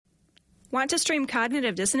Want to stream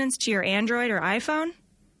Cognitive Dissonance to your Android or iPhone?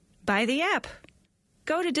 Buy the app.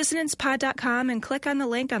 Go to dissonancepod.com and click on the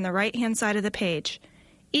link on the right-hand side of the page.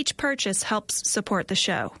 Each purchase helps support the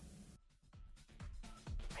show.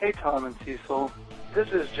 Hey, Tom and Cecil. This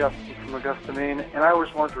is Jeff from Augusta, Maine, and I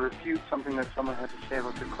always wanted to refute something that someone had to say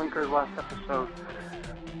about the clinkers last episode.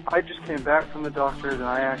 I just came back from the doctors, and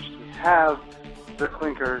I actually have the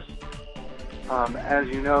clinkers. As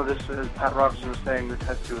you know, this is Pat Robertson was saying this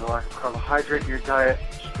has to do with a lack of carbohydrate in your diet,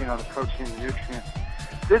 just being on the protein and nutrients.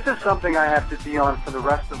 This is something I have to be on for the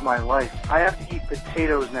rest of my life. I have to eat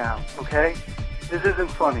potatoes now, okay? This isn't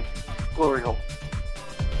funny. Glory hole.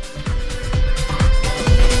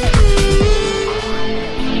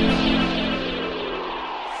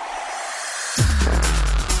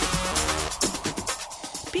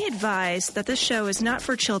 Be advised that this show is not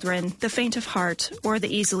for children, the faint of heart, or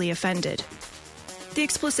the easily offended. The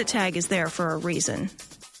explicit tag is there for a reason.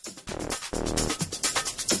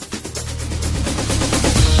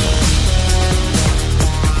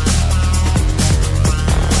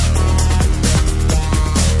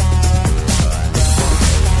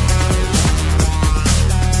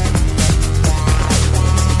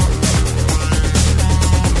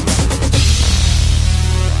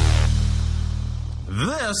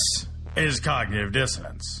 This is Cognitive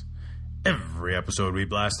Dissonance. Every episode we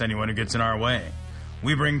blast anyone who gets in our way.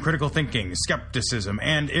 We bring critical thinking, skepticism,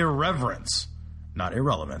 and irreverence, not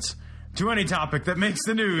irrelevance, to any topic that makes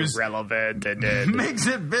the news, Relevant, makes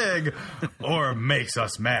it big, or makes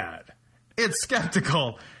us mad. It's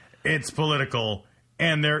skeptical, it's political,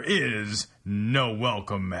 and there is no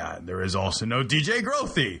welcome mad. There is also no DJ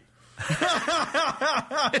Grothy.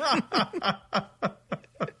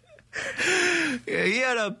 He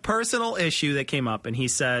had a personal issue that came up, and he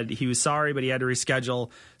said he was sorry, but he had to reschedule.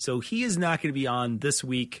 So he is not going to be on this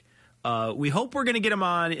week. We hope we're going to get him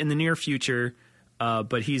on in the near future,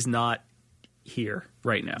 but he's not here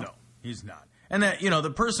right now. No, he's not. And that,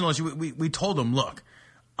 the personal issue, we told him, look,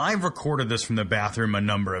 I've recorded this from the bathroom a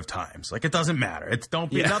number of times. Like, it doesn't matter.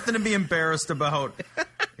 Nothing to be embarrassed about.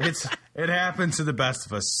 It happens to the best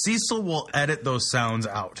of us. Cecil will edit those sounds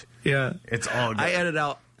out. Yeah. It's all good. I edit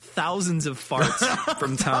out thousands of farts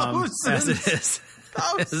from Tom as it is.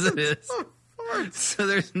 So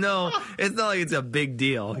there's it's not like it's a big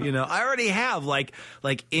deal. I already have like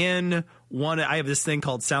in one, I have this thing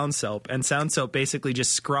called Sound Soap, and Sound Soap basically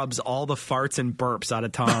just scrubs all the farts and burps out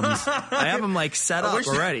of Tom's. I have them set up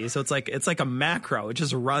already. So it's like a macro. It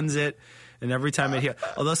just runs it. And every time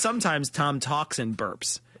although sometimes Tom talks in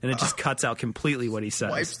burps. And it just cuts out completely what he says.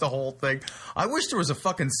 Wipes the whole thing. I wish there was a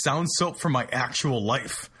fucking Sound Soap for my actual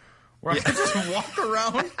life. Where I could just walk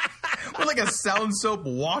around with a Sound Soap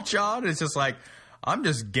watch on. It's just I'm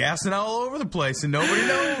just gassing all over the place and nobody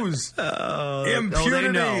knows.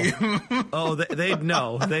 Impunity. They'd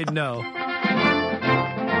know. They'd know.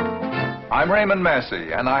 I'm Raymond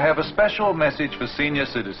Massey, and I have a special message for senior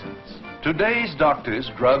citizens. Today's doctors,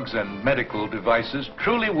 drugs, and medical devices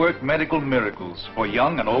truly work medical miracles for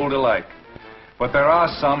young and old alike. But there are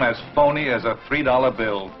some as phony as a $3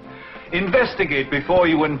 bill. Investigate before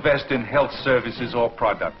you invest in health services or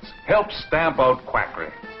products. Help stamp out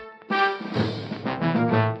quackery.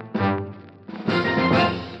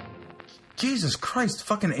 Jesus Christ,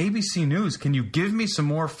 fucking ABC News, can you give me some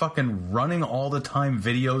more fucking running all the time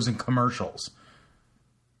videos and commercials?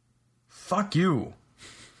 Fuck you.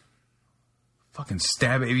 Fucking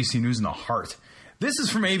stab ABC News in the heart. This is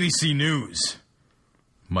from ABC News.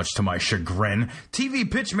 Much to my chagrin, TV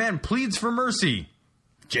pitchman pleads for mercy.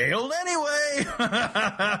 Jailed anyway.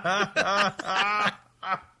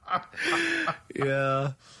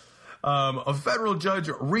 Yeah. A federal judge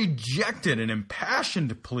rejected an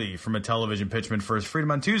impassioned plea from a television pitchman for his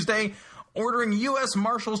freedom on Tuesday, ordering U.S.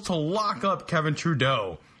 Marshals to lock up Kevin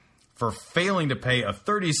Trudeau for failing to pay a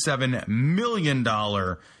 $37 million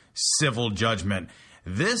civil judgment.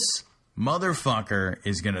 This motherfucker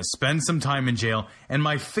is going to spend some time in jail. And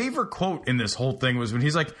my favorite quote in this whole thing was when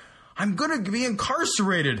he's like, I'm going to be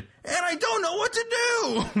incarcerated and I don't know what to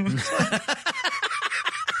do.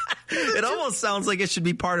 It almost sounds like it should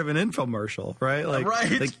be part of an infomercial, right?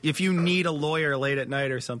 Like if you need a lawyer late at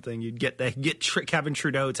night or something, you'd get Kevin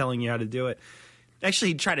Trudeau telling you how to do it. Actually,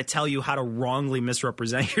 he'd try to tell you how to wrongly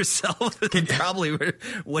misrepresent yourself. Probably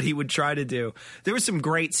what he would try to do. There was some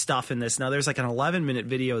great stuff in this. Now, there's an 11-minute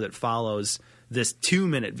video that follows this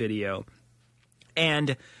 2-minute video.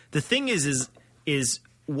 And the thing is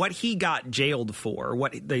what he got jailed for,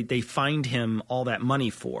 what they fined him all that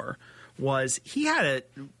money for, was he had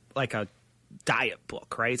a diet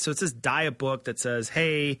book, right? So it's this diet book that says,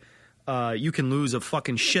 hey, you can lose a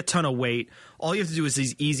fucking shit ton of weight. All you have to do is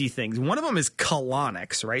these easy things. One of them is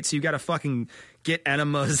colonics, right? So you got to fucking get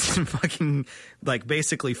enemas and fucking like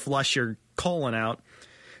basically flush your colon out.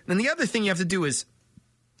 And then the other thing you have to do is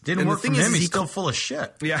didn't work for him. He's still full of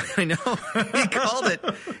shit. Yeah, I know. He called it.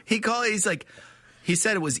 He's like, he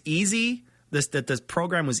said it was easy. That this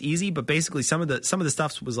program was easy, but basically some of the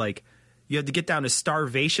stuff was like you had to get down to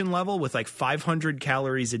starvation level with like 500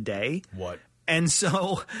 calories a day. What? And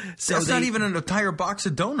so that's not even an entire box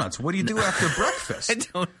of donuts. What do you do after breakfast? I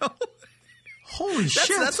don't know. Holy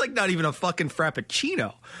shit! That's like not even a fucking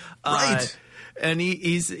frappuccino, right? And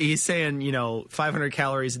he's saying 500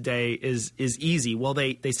 calories a day is easy. Well,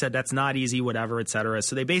 they said that's not easy, whatever, etc.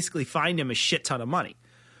 So they basically fined him a shit ton of money.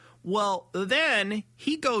 Well, then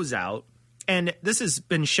he goes out, and this has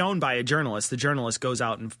been shown by a journalist. The journalist goes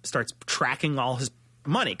out and starts tracking all his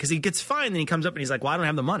money because he gets fined. Then he comes up and he's like, "Well, I don't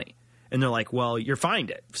have the money." And they're like, well, you're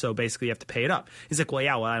fined it. So basically you have to pay it up. He's like, well,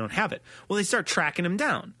 yeah, I don't have it. Well, they start tracking him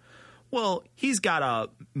down. Well, he's got a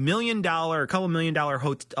couple $1 million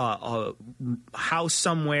house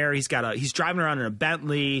somewhere. He's driving around in a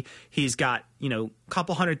Bentley. He's got,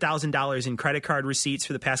 couple $100,000 in credit card receipts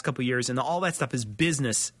for the past couple years. And all that stuff is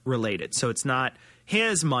business related. So it's not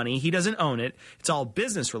his money. He doesn't own it. It's all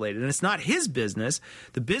business related. And it's not his business.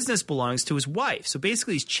 The business belongs to his wife. So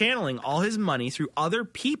basically he's channeling all his money through other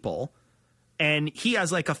people. And he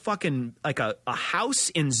has like a fucking a house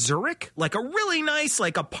in Zurich, like a really nice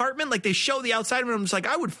like apartment. Like they show the outside of it. I'm just like,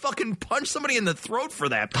 I would fucking punch somebody in the throat for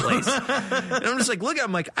that place. And I'm just like, look at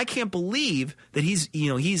him, like I can't believe that he's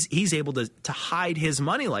able to hide his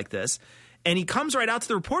money like this. And he comes right out to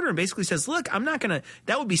the reporter and basically says, look, I'm not going to –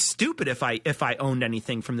 that would be stupid if I owned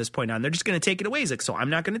anything from this point on. They're just going to take it away. He's like, so I'm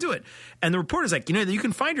not going to do it. And the reporter's like, you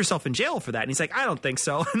can find yourself in jail for that. And he's like, I don't think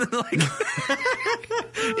so. And then like,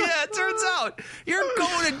 yeah, it turns out you're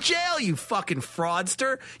going to jail, you fucking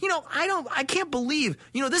fraudster. I can't believe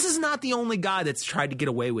 – this is not the only guy that's tried to get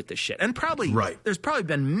away with this shit. And probably – there's probably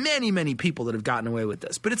been many, many people that have gotten away with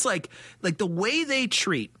this. But it's like the way they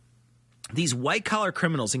treat – these white collar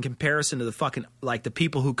criminals in comparison to the fucking like the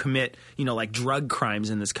people who commit, like drug crimes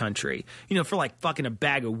in this country, for like fucking a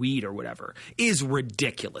bag of weed or whatever is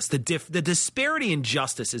ridiculous. The disparity in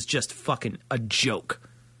justice is just fucking a joke.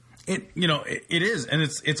 It is. And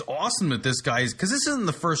it's awesome that this guy's because this isn't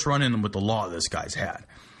the first run in with the law this guy's had.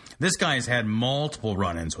 This guy's had multiple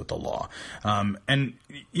run-ins with the law. And,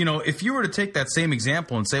 if you were to take that same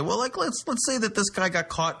example and say, well, like, let's say that this guy got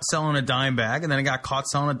caught selling a dime bag and then he got caught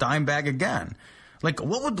selling a dime bag again. Like,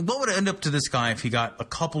 what would end up to this guy if he got a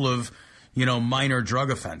couple of, minor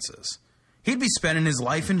drug offenses? He'd be spending his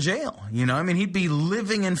life in jail. He'd be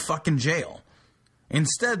living in fucking jail.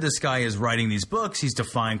 Instead, this guy is writing these books. He's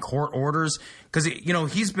defying court orders because,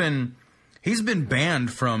 He's been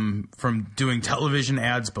banned from doing television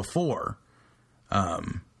ads before,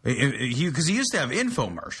 because he used to have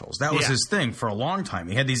infomercials. That was his thing for a long time.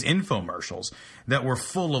 He had these infomercials that were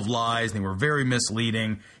full of lies. They were very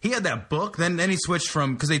misleading. He had that book. Then he switched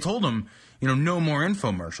from because they told him, no more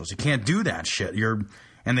infomercials. You can't do that shit.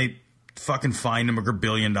 And they fucking fined him $1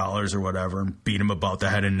 billion or whatever and beat him about the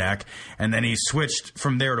head and neck. And then he switched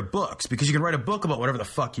from there to books because you can write a book about whatever the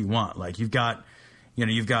fuck you want. Like you've got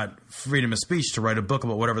freedom of speech to write a book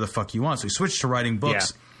about whatever the fuck you want. So he switched to writing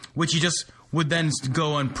books, which he just would then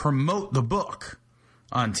go and promote the book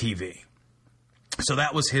on TV. So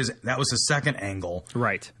that was his second angle.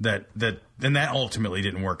 Right. And that ultimately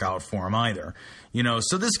didn't work out for him either.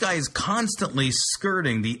 So this guy is constantly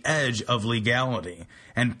skirting the edge of legality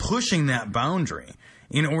and pushing that boundary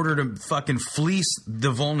in order to fucking fleece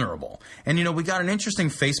the vulnerable. And, we got an interesting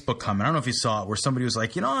Facebook comment. I don't know if you saw it where somebody was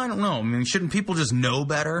like, I don't know. Shouldn't people just know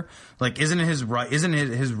better? Like, isn't it his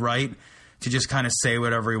right to just kind of say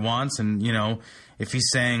whatever he wants? And, if he's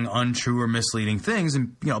saying untrue or misleading things,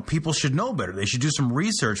 and, people should know better. They should do some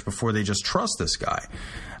research before they just trust this guy.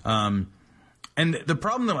 And the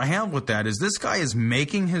problem that I have with that is this guy is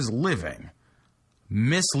making his living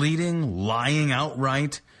misleading, lying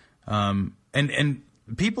outright, and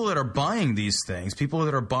people that are buying these things, people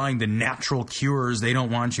that are buying the natural cures they don't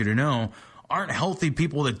want you to know, aren't healthy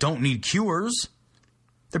people that don't need cures.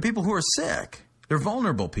 They're people who are sick. They're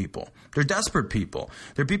vulnerable people. They're desperate people.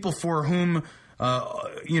 They're people for whom,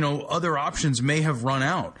 other options may have run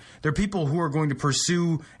out. They're people who are going to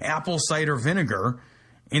pursue apple cider vinegar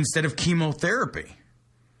instead of chemotherapy,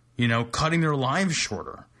 cutting their lives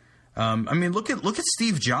shorter. Look at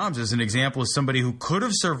Steve Jobs as an example of somebody who could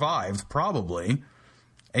have survived probably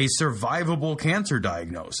a survivable cancer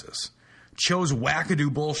diagnosis, chose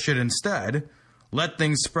wackadoo bullshit instead, let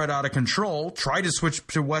things spread out of control, tried to switch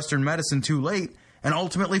to Western medicine too late, and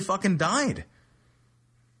ultimately fucking died.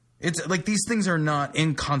 It's like these things are not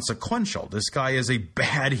inconsequential. This guy is a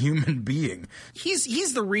bad human being.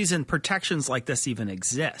 He's the reason protections like this even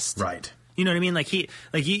exist. Right. You know what I mean?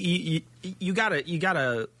 You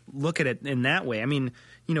gotta look at it in that way. I mean,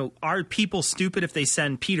 are people stupid if they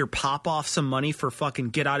send Peter Popoff some money for fucking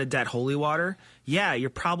get out of debt holy water? Yeah, you're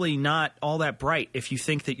probably not all that bright if you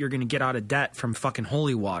think that you're going to get out of debt from fucking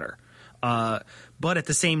holy water. But at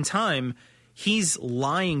the same time, he's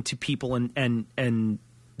lying to people and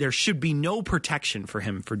there should be no protection for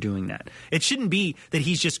him for doing that. It shouldn't be that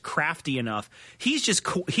he's just crafty enough. He's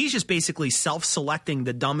just basically self-selecting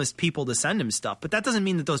the dumbest people to send him stuff. But that doesn't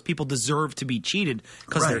mean that those people deserve to be cheated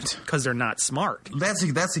because they're not smart. That's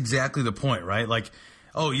exactly the point, right? Like,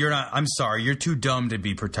 oh, I'm sorry, you're too dumb to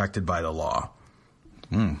be protected by the law.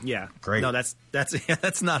 Yeah, great. No, that's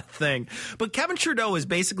not a thing. But Kevin Trudeau is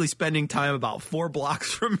basically spending time about 4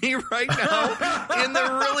 blocks from me right now in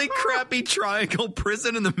the really crappy Triangle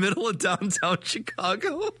prison in the middle of downtown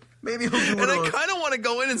Chicago. Maybe he'll do and I kind of want to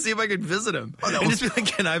go in and see if I could visit him. And just be like,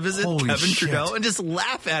 can I visit Kevin Trudeau? And just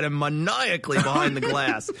laugh at him maniacally behind the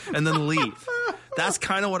glass and then leave. That's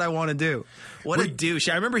kind of what I want to do. What a douche.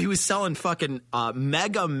 I remember he was selling fucking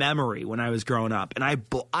Mega Memory when I was growing up. And I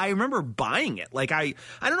remember buying it. Like, I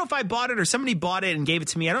don't know if I bought it or somebody bought it and gave it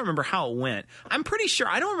to me. I don't remember how it went. I'm pretty sure.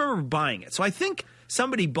 I don't remember buying it. So I think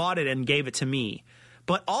somebody bought it and gave it to me.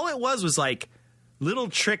 But all it was like little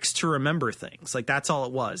tricks to remember things. Like, that's all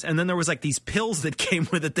it was. And then there was like these pills that came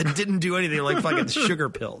with it that didn't do anything, like fucking sugar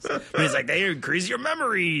pills. But he's like, they increase your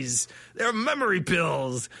memories. They're memory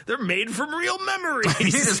pills. They're made from real memories.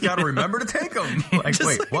 You just got to remember to take them. Like,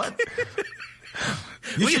 wait, what?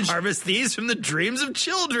 We harvest these from the dreams of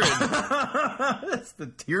children. It's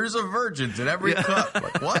the tears of virgins in every cup.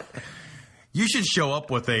 Like, what? You should show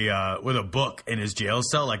up with a book in his jail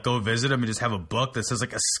cell. Like, go visit him and just have a book that says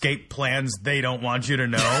like escape plans they don't want you to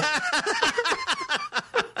know.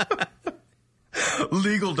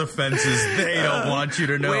 Legal defenses they don't want you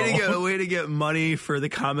to know. Way to get money for the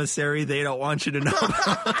commissary they don't want you to know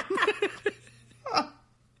about.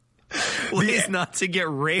 Ways not to get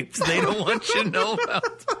raped they don't want you to know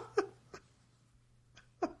about.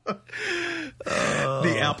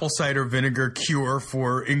 The apple cider vinegar cure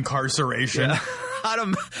for incarceration. Yeah.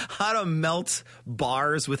 How to melt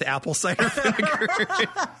bars with apple cider vinegar.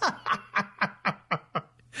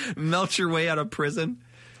 Melt your way out of prison.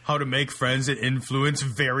 How to make friends and influence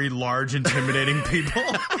very large, intimidating people.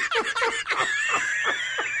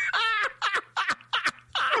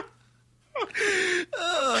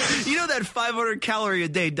 That 500 calorie a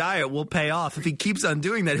day diet will pay off. If he keeps on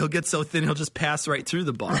doing that, he'll get so thin he'll just pass right through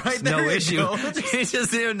the bars. Right, no issue. He's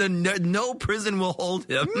just no prison will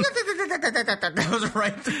hold him. Goes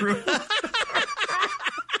right through.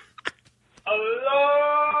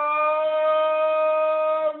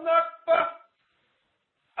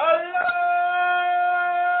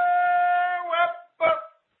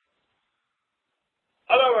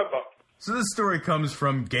 So this story comes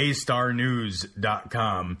from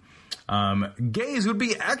gaystarnews.com. Gays would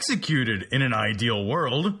be executed in an ideal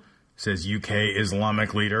world, says UK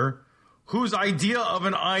Islamic leader. Whose idea of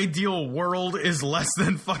an ideal world is less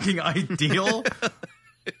than fucking ideal?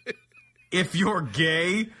 If you're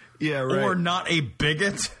gay, or not a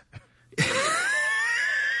bigot. Or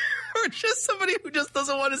just somebody who just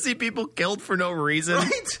doesn't want to see people killed for no reason.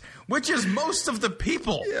 Right? Which is most of the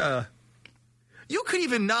people. Yeah. You could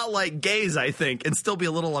even not like gays, I think, and still be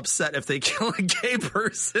a little upset if they kill a gay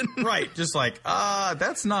person. Right. Just like,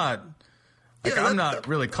 that's not... Like, I'm not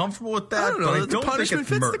really comfortable with that. I don't know. But I the don't punishment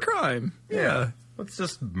think it's fits the crime. Yeah. Let's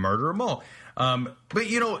just murder them all. But,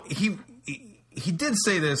 he did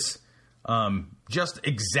say this just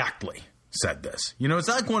exactly said this. It's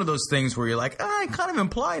not like one of those things where you're like, I kind of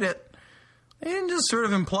implied it. He didn't just sort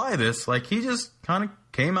of imply this. Like, he just kind of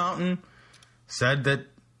came out and said that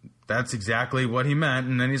that's exactly what he meant.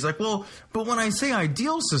 And then he's like, well, but when I say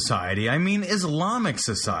ideal society, I mean Islamic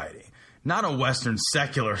society, not a Western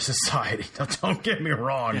secular society. Now, don't get me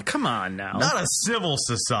wrong. Yeah, come on now. Not a civil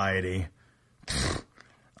society.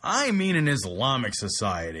 I mean an Islamic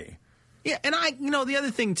society. Yeah, and the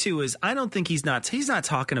other thing too is I don't think he's not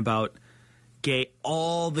talking about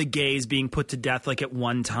all the gays being put to death like at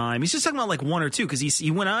one time. He's just talking about like one or two, because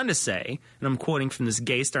he went on to say, and I'm quoting from this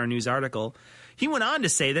Gaystar News article, he went on to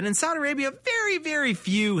say that in Saudi Arabia, very, very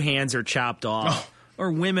few hands are chopped off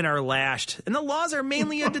or women are lashed, and the laws are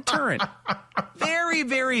mainly a deterrent. Very,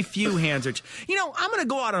 very few hands are. I'm going to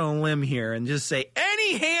go out on a limb here and just say any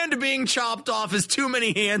Any hand being chopped off is too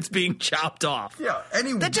many hands being chopped off. Yeah,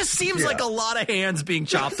 that just seems like a lot of hands being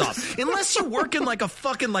chopped off. Unless you work in like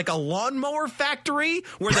a lawnmower factory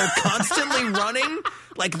where they're constantly running.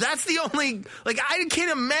 Like that's the only, like I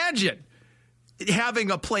can't imagine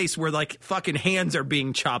having a place where like fucking hands are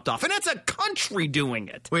being chopped off, and that's a country doing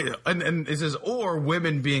it. Wait, and it says or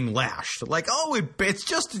women being lashed. Like, oh, it's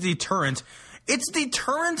just a deterrent. It's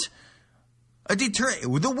deterrent. A deterrent.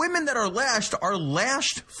 The women that are lashed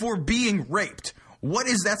for being raped. What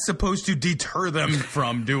is that supposed to deter them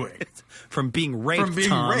from doing? From being raped. From being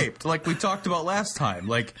Tom. raped, like we talked about last time.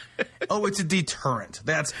 Like, oh, it's a deterrent.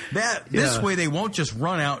 This way they won't just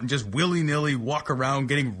run out and just willy-nilly walk around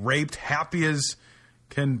getting raped, happy as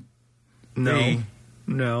can be.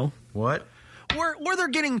 No. What? Or they're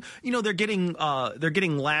getting, they're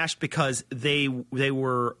getting lashed because they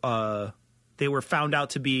were found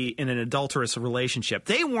out to be in an adulterous relationship.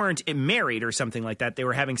 They weren't married or something like that. They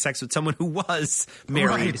were having sex with someone who was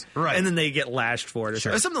married, right. And then they get lashed for it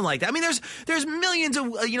or something like that. I mean, there's millions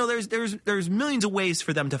of there's millions of ways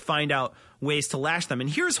for them to find out ways to lash them. And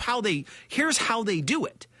here's how they do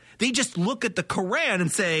it. They just look at the Quran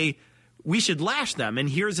and say we should lash them. And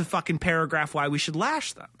here's a fucking paragraph why we should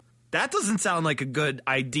lash them. That doesn't sound like a good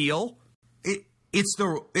ideal. It's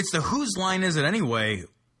the whose line is it anyway?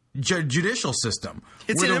 Judicial system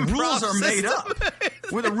where the rules are made up.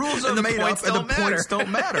 Where the rules are made up and the points don't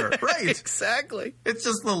matter. Right. Exactly. It's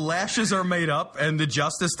just the lashes are made up and the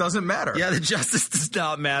justice doesn't matter. Yeah, the justice does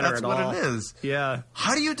not matter at all. That's what it is. Yeah.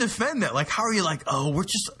 How do you defend that? Like, how are you like, oh,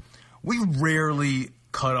 we rarely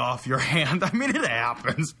cut off your hand. I mean, it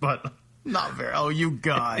happens, but not very. Oh, you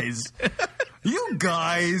guys. You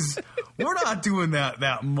guys. We're not doing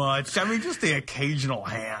that much. I mean, just the occasional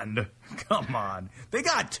hand. Come on. They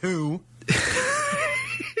got two.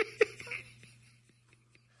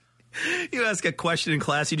 You ask a question in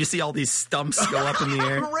class, you just see all these stumps go up in the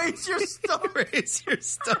air. Raise your stump. Raise your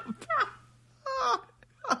stump.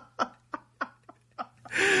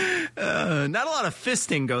 Not a lot of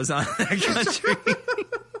fisting goes on in that country.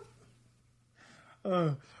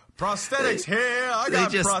 Prosthetics here. I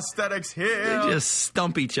got prosthetics here. They just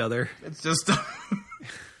stump each other. It's just...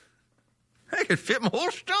 I could fit my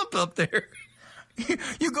whole stump up there.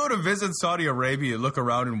 You go to visit Saudi Arabia, look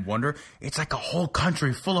around and wonder, it's like a whole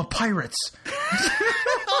country full of pirates.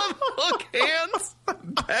 Hook hands,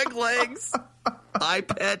 peg legs, eye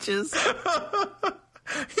patches.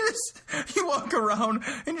 You walk around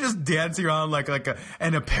and you just dance around like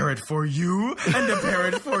and a parrot for you, and a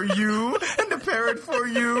parrot for you, and a parrot for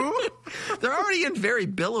you. They're already in very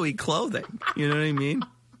billowy clothing. You know what I mean?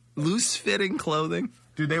 Loose-fitting clothing.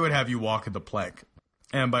 Dude, they would have you walking the plank.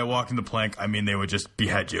 And by walking the plank, I mean they would just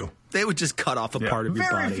behead you. They would just cut off a part of your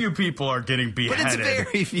body. Very few people are getting beheaded. But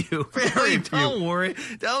it's very few. Very few. Don't worry.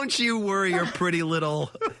 Don't you worry your pretty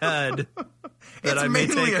little head that I may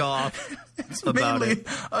take off about mainly it.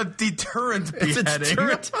 A deterrent beheading. It's a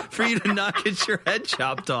deterrent for you to not get your head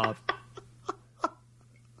chopped off.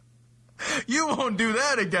 You won't do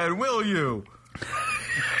that again, will you?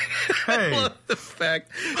 Hey. I love the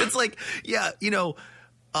fact. It's like,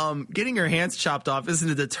 getting your hands chopped off isn't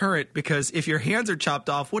a deterrent because if your hands are chopped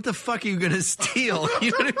off, what the fuck are you going to steal?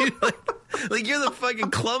 You know what I mean? Like you're the fucking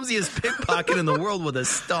clumsiest pickpocket in the world with a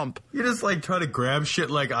stump. You just like try to grab shit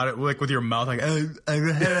like with your mouth, like or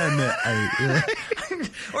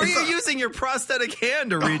you're using your prosthetic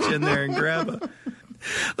hand to reach in there and grab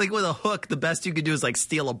like with a hook. The best you could do is like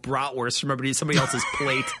steal a bratwurst from somebody else's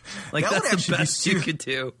plate. Like that's the best you could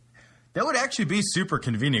do. That would actually be super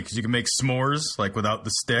convenient because you can make s'mores like without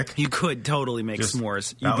the stick. You could totally make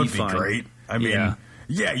s'mores. That would be great. I mean,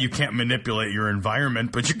 yeah, you can't manipulate your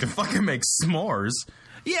environment, but you can fucking make s'mores.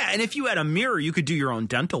 Yeah, and if you had a mirror, you could do your own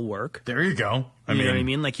dental work. There you go. You know what I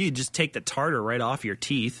mean? Like you just take the tartar right off your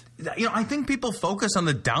teeth. I think people focus on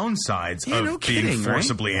the downsides of being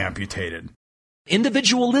forcibly amputated.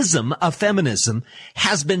 Individualism of feminism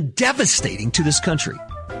has been devastating to this country.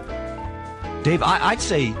 Dave, I'd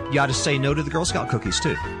say you ought to say no to the Girl Scout cookies,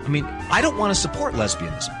 too. I mean, I don't want to support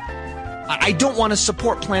lesbianism. I don't want to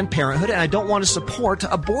support Planned Parenthood, and I don't want to support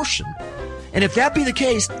abortion. And if that be the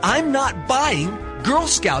case, I'm not buying Girl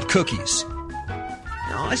Scout cookies.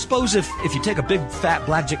 Now, I suppose if you take a big, fat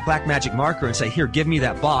black magic marker and say, here, give me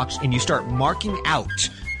that box, and you start marking out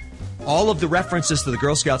all of the references to the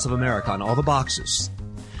Girl Scouts of America on all the boxes,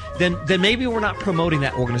 then maybe we're not promoting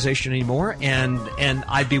that organization anymore, and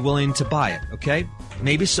I'd be willing to buy it, okay?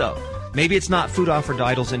 Maybe so. Maybe it's not food offered to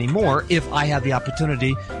idols anymore if I have the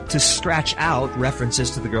opportunity to scratch out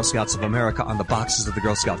references to the Girl Scouts of America on the boxes of the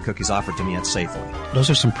Girl Scout cookies offered to me at Safeway.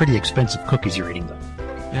 Those are some pretty expensive cookies you're eating, though.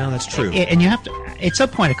 Yeah, that's true. And you have to, at some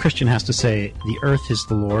point, a Christian has to say, the earth is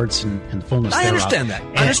the Lord's and the fullness thereof. I understand that.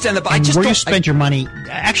 I understand that, but I just where don't... you spend your money,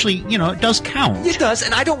 actually, it does count. It does,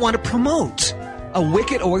 and I don't want to promote a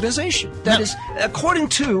wicked organization that is, according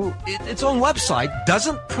to its own website,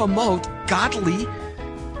 doesn't promote godly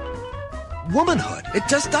womanhood. It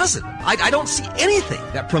just doesn't. I don't see anything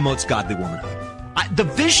that promotes godly womanhood. The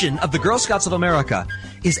vision of the Girl Scouts of America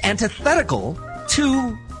is antithetical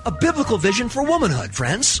to a biblical vision for womanhood,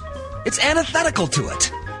 friends. It's antithetical to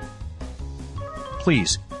it.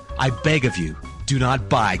 Please, I beg of you, do not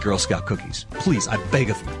buy Girl Scout cookies. Please, I beg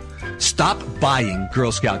of you. Stop buying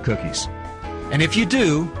Girl Scout cookies. And if you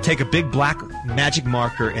do, take a big black magic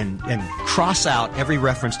marker and cross out every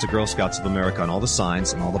reference to Girl Scouts of America on all the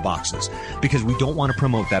signs and all the boxes, because we don't want to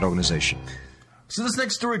promote that organization. So this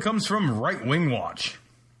next story comes from Right Wing Watch.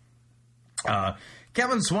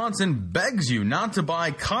 Kevin Swanson begs you not to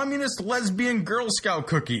buy communist lesbian Girl Scout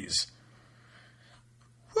cookies.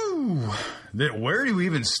 Woo! Where do we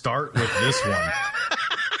even start with this one?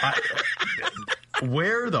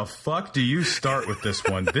 Where the fuck do you start with this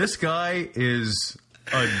one? This guy is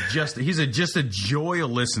just a joy to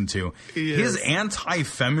listen to. His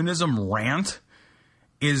anti-feminism rant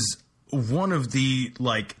is one of the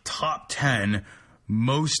top 10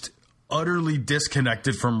 most utterly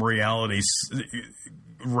disconnected from reality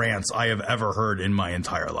rants I have ever heard in my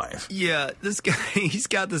entire life. Yeah, this guy, he's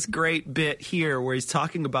got this great bit here where he's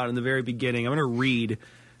talking about in the very beginning. I'm going to read.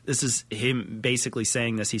 This is him basically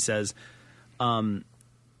saying this. He says,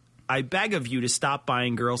 I beg of you to stop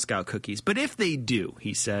buying Girl Scout cookies. But if they do,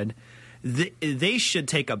 he said, they should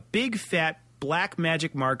take a big fat black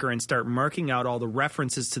magic marker and start marking out all the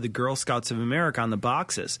references to the Girl Scouts of America on the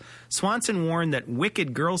boxes. Swanson warned that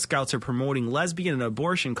wicked Girl Scouts are promoting lesbian and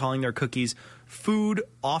abortion, calling their cookies food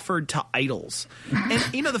offered to idols.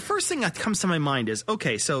 And, the first thing that comes to my mind is,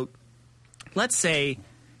 okay, so let's say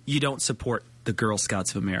you don't support the Girl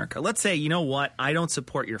Scouts of America. Let's say, you know what, I don't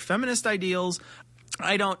support your feminist ideals.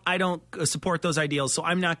 I don't support those ideals, so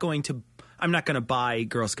I'm not going to buy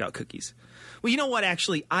Girl Scout cookies. Well, you know what?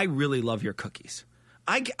 Actually, I really love your cookies.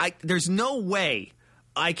 There's no way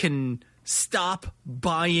I can stop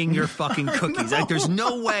buying your fucking cookies. There's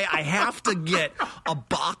no way. I have to get a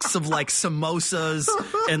box of samosas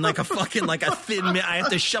and a fucking a thin mint. I have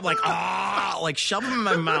to shove shove them in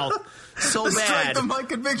my mouth so bad. The strength of my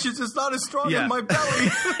convictions is not as strong in my belly.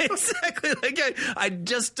 Exactly. I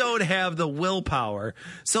just don't have the willpower.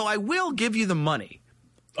 So I will give you the money,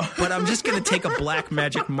 but I'm just going to take a black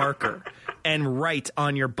magic marker and write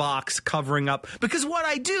on your box covering up. Because what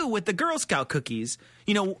I do with the Girl Scout cookies,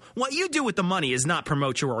 what you do with the money is not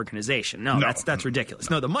promote your organization. No. That's ridiculous.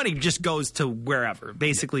 No, the money just goes to wherever.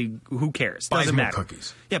 Basically, who cares? Doesn't matter.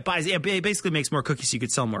 Cookies. Yeah, it basically makes more cookies so you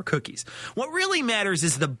could sell more cookies. What really matters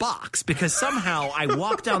is the box, because somehow I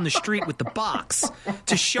walk down the street with the box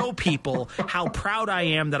to show people how proud I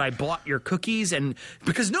am that I bought your cookies. And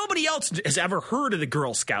because nobody else has ever heard of the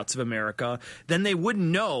Girl Scouts of America, then they wouldn't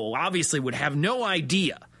know, obviously would have no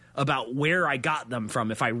idea about where I got them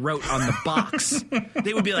from if I wrote on the box.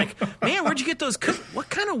 They would be like, man, where'd you get those? What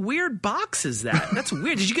kind of weird box is that? That's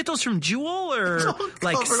weird. Did you get those from Jewel or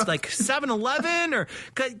like 7-Eleven? Or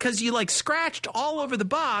because you scratched all over the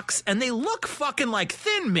box and they look fucking like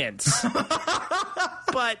Thin Mints.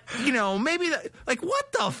 But, maybe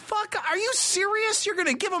what the fuck? Are you serious? You're going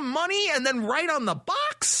to give them money and then write on the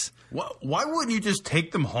box? Why wouldn't you just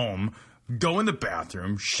take them home, go in the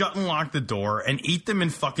bathroom, shut and lock the door, and eat them in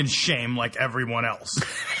fucking shame like everyone else?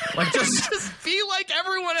 Just be like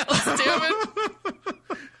everyone else, damn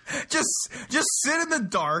it. Just sit in the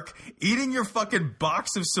dark, eating your fucking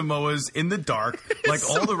box of Samoas in the dark, like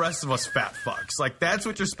all the rest of us fat fucks. That's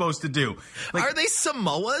what you're supposed to do. Are they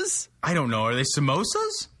Samoas? I don't know. Are they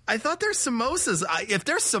samosas? I thought they're samosas. If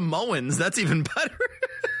they're Samoans, that's even better.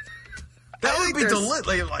 That would be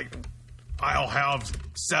delicious. I'll have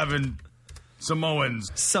 7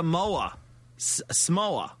 Samoans. Samoa.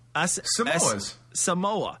 Samoa. Samoas.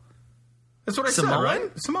 Samoa. That's what I said,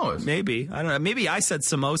 right? Samoas. Maybe. I don't know. Maybe I said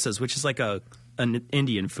samosas, which is an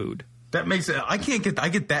Indian food. That makes it. I get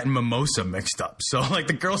that and mimosa mixed up. So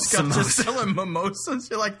the Girl Scouts are selling mimosas.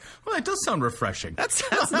 You're like, well, that does sound refreshing. That's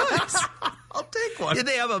nice. I'll take one. Yeah,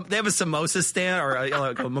 they have a samosa stand or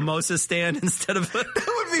a mimosa stand instead of. That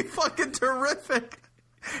would be fucking terrific.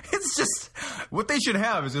 It's just what they should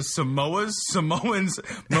have is a Samoans,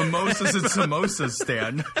 mimosas, and samosas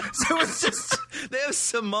stand. So it's just they have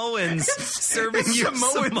Samoans serving you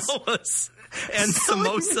Samoas and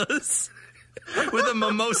samosas with a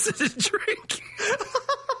mimosa to drink.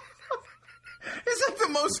 It's the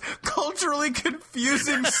most culturally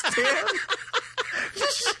confusing stand.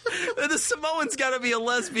 The Samoan's got to be a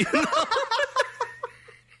lesbian.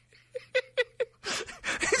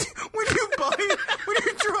 When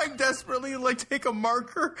you're trying desperately to like take a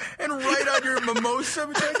marker and write on your mimosa,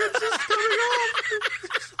 but like, it's just coming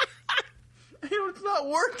off. It's not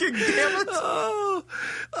working, damn it. Oh,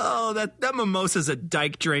 that mimosa's a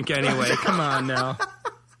dyke drink anyway. Come on now.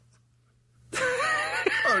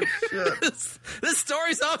 Oh, shit. This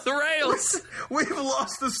story's off the rails. We've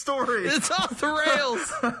lost the story. It's off the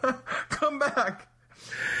rails. Come back.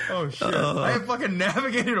 Oh, shit. I have fucking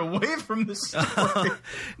navigated away from this story.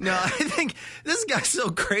 No, I think this guy's so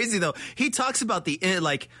crazy, though. He talks about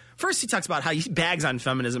first he talks about how he bags on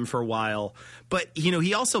feminism for a while, but,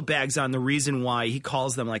 he also bags on the reason why he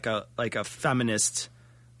calls them like a feminist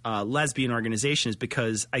lesbian organization is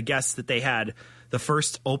because I guess that they had the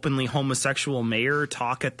first openly homosexual mayor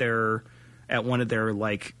talk at one of their,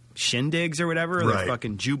 shindigs or whatever, right. Their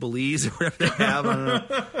fucking jubilees or whatever they have. I don't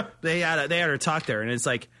know. They had her talk there, and it's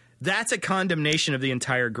like, that's a condemnation of the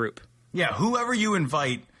entire group. Yeah, whoever you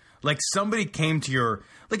invite, somebody came to your,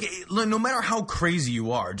 no matter how crazy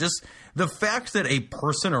you are, just the fact that a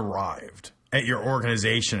person arrived at your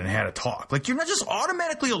organization and had a talk, you're not just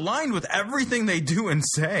automatically aligned with everything they do and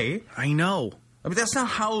say. I know. I mean, that's not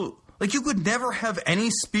how, you could never have any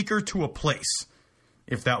speaker to a place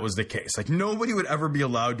if that was the case. Nobody would ever be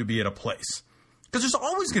allowed to be at a place. Because there's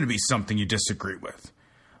always going to be something you disagree with.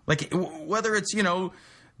 Whether it's, the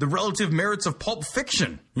relative merits of Pulp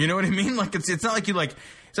Fiction. You know what I mean? It's not like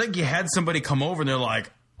it's like you had somebody come over and they're like,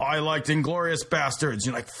 I liked Inglourious Bastards.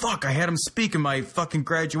 You're like, fuck, I had him speak in my fucking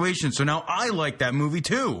graduation, so now I like that movie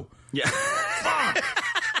too. Yeah. Fuck.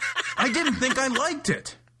 I didn't think I liked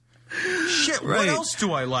it. Shit, right. What else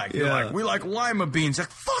do I like? Yeah. You're we like lima beans.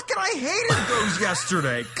 Fucking I hated those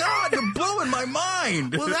yesterday. God, you're blowing my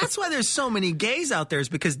mind. Well, that's why there's so many gays out there, is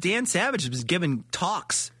because Dan Savage has been giving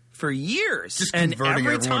talks for years. Just and converting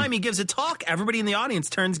every everyone. time he gives a talk, everybody in the audience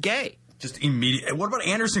turns gay. Just immediate. What about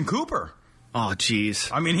Anderson Cooper? Oh,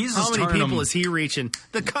 jeez. I mean, he's how just many turning people them. is he reaching?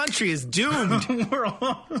 The country is doomed.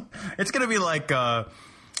 It's going to be like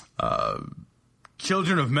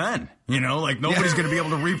Children of Men. Nobody's going to be able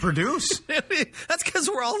to reproduce. That's because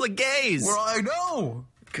we're all the gays. I know.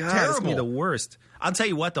 God, terrible. it's gonna be the worst. I'll tell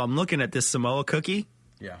you what, though. I'm looking at this Samoa cookie.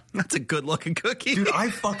 Yeah. That's a good-looking cookie. Dude, I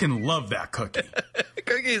fucking love that cookie.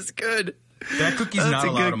 Cookie's good. That cookie's not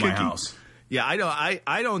allowed in my house. Yeah, I know. I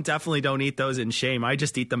definitely don't eat those in shame. I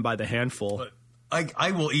just eat them by the handful. But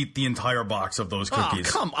I will eat the entire box of those cookies.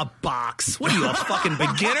 Oh, come, a box. What are you, a fucking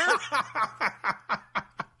beginner?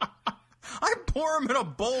 I pour them in a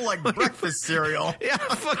bowl like breakfast cereal. Yeah,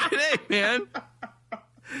 fucking A, man.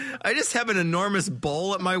 I just have an enormous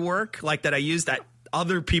bowl at my work, that I use that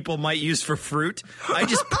other people might use for fruit. I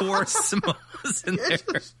just pour Samoas in there.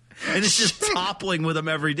 And it's just toppling with them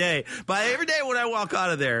every day. But every day when I walk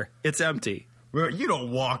out of there, it's empty. Well, you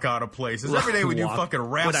don't walk out of places. Every day when you fucking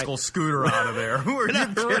rascal scooter out of there. Who are you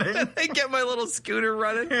kidding? I get my little scooter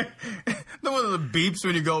running. The one of the beeps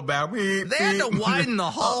when you go back. Beep, They had to beep. widen the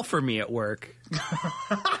hall for me at work. They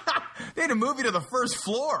had to move you to the first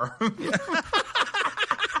floor.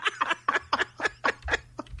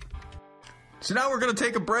 So now we're going to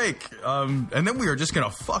take a break, and then we are just going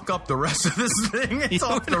to fuck up the rest of this thing. It's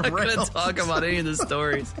off the rails. We're not going to talk about any of the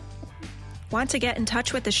stories. Want to get in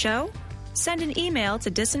touch with the show? Send an email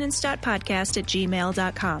to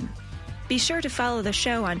dissonance.podcast@gmail.com. Be sure to follow the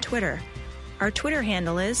show on Twitter. Our Twitter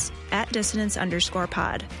handle is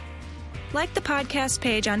 @dissonance_pod. Like the podcast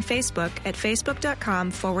page on Facebook at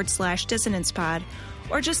facebook.com/dissonancepod,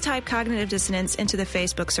 or just type cognitive dissonance into the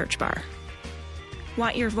Facebook search bar.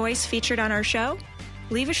 Want your voice featured on our show?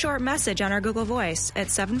 Leave a short message on our Google Voice at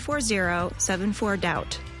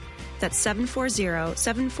 740-74-DOUBT. That's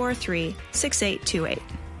 740-743-6828.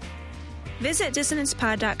 Visit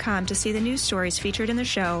dissonancepod.com to see the news stories featured in the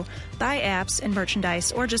show, buy apps and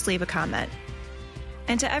merchandise, or just leave a comment.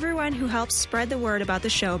 And to everyone who helps spread the word about the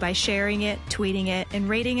show by sharing it, tweeting it, and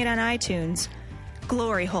rating it on iTunes,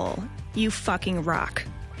 glory hole, you fucking rock.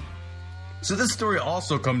 So this story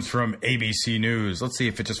also comes from ABC News. Let's see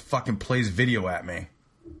if it just fucking plays video at me.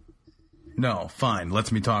 No, fine.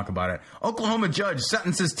 Lets me talk about it. Oklahoma judge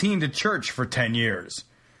sentences teen to church for 10 years.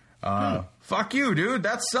 Fuck you, dude.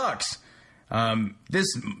 That sucks. This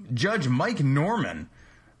Judge Mike Norman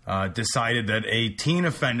decided that a teen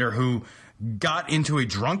offender who got into a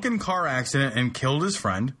drunken car accident and killed his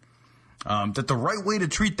friend, that the right way to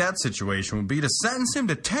treat that situation would be to sentence him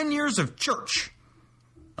to 10 years of church,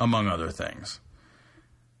 among other things.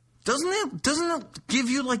 Doesn't it give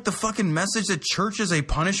you the fucking message that church is a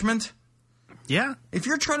punishment? Yeah. If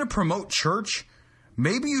you're trying to promote church,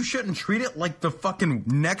 maybe you shouldn't treat it like the fucking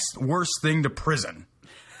next worst thing to prison.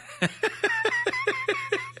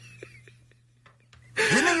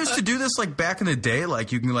 Didn't they used to do this like back in the day?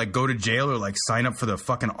 Like you can like go to jail or like sign up for the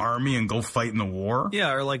fucking army and go fight in the war?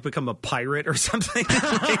 Yeah, or like become a pirate or something.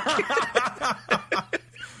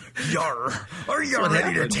 Yar. Are you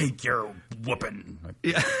ready to take your whooping? Like,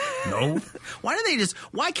 yeah. No?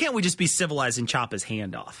 Why can't we just be civilized and chop his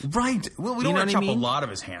hand off? Right. Well, we don't want to chop a lot of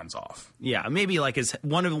his hands off. Yeah, maybe like his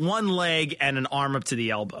one leg and an arm up to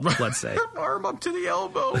the elbow, let's say. Arm up to the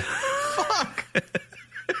elbow. Fuck.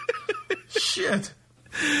 Shit.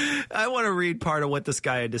 I want to read part of what this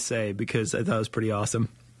guy had to say because I thought it was pretty awesome.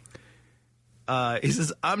 He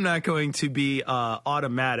says, I'm not going to be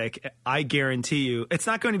automatic. I guarantee you. It's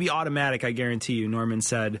not going to be automatic, I guarantee you, Norman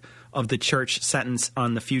said of the church sentence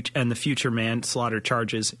on the future manslaughter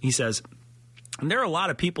charges. He says, and there are a lot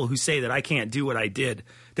of people who say that I can't do what I did.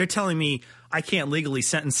 They're telling me I can't legally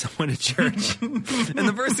sentence someone to church. And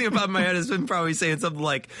the first thing about my head has been probably saying something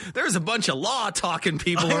like, there's a bunch of law-talking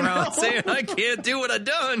people around saying I can't do what I've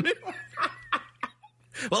done.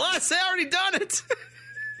 Well, I say I already done it.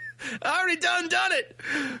 I already done it.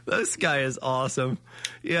 This guy is awesome.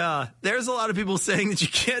 Yeah, there's a lot of people saying that you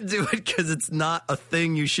can't do it because it's not a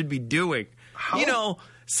thing you should be doing. How? You know,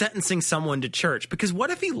 sentencing someone to church. Because what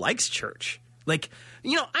if he likes church? Like,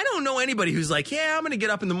 you know, I don't know anybody who's like, yeah, I'm going to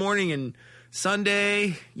get up in the morning and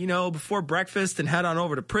Sunday, you know, before breakfast and head on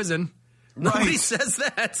over to prison. Right. Nobody says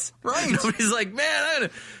that. Right. Nobody's like, man, I'm going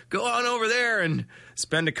to go on over there and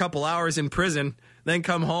spend a couple hours in prison, then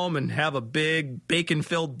come home and have a big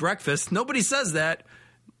bacon-filled breakfast. Nobody says that.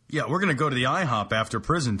 Yeah, we're going to go to the IHOP after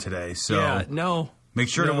prison today, so yeah, no. Make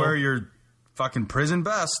sure to wear your fucking prison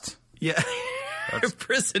vest. Yeah, your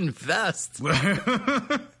prison vest.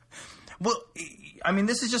 Well, I mean,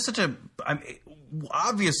 this is just such a...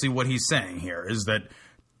 obviously what he's saying here is that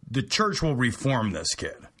the church will reform this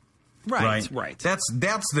kid. Right. That's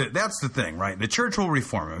the thing, right? The church will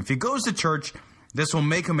reform him. If he goes to church, this will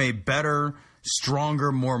make him a better,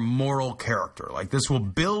 stronger, more moral character. Like, this will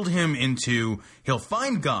build him into... He'll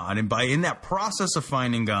find God, and in that process of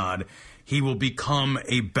finding God, he will become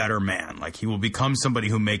a better man. Like, he will become somebody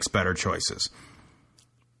who makes better choices.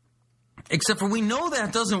 Except for we know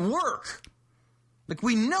that doesn't work. Like,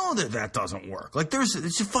 we know that doesn't work. Like,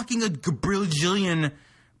 it's fucking a bajillion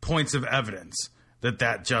points of evidence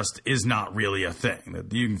that just is not really a thing.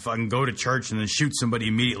 That you can fucking go to church and then shoot somebody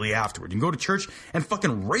immediately afterward. You can go to church and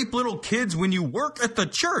fucking rape little kids when you work at the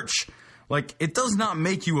church. Like, it does not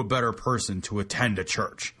make you a better person to attend a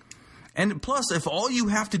church. And plus, if all you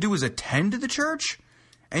have to do is attend to the church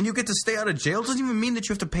and you get to stay out of jail, it doesn't even mean that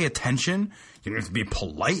you have to pay attention. You don't have to be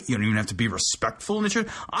polite. You don't even have to be respectful in the church.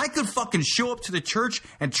 I could fucking show up to the church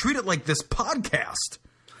and treat it like this podcast.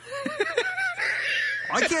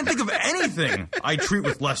 I can't think of anything I treat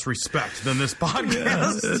with less respect than this podcast.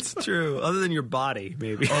 Yeah, that's true. Other than your body,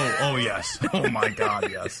 maybe. Oh yes. Oh my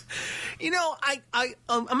God, yes. You know,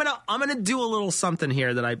 I'm gonna do a little something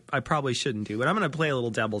here that I probably shouldn't do, but I'm gonna play a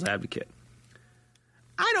little devil's advocate.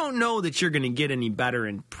 I don't know that you're gonna get any better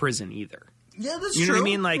in prison either. Yeah, that's true. You know what I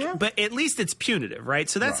mean? Like, yeah. But at least it's punitive, right?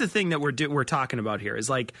 So that's the thing that we're talking about here is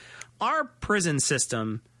like our prison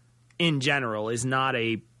system in general is not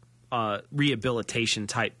a rehabilitation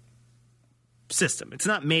type system. It's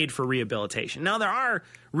not made for rehabilitation. Now, there are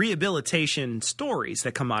rehabilitation stories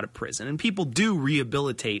that come out of prison, and people do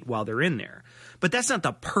rehabilitate while they're in there. But that's not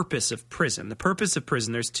the purpose of prison. The purpose of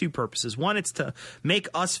prison, there's two purposes. One, it's to make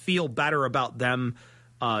us feel better about them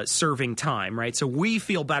serving time, right? So we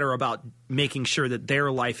feel better about making sure that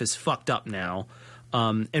their life is fucked up now.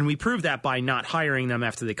 And we prove that by not hiring them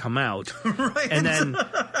after they come out. Right.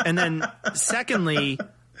 And then secondly,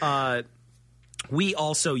 we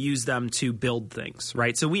also use them to build things,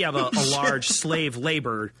 right? So we have a large slave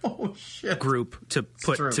labor group to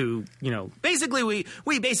put to, you know, basically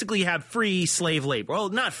we basically have free slave labor. Well,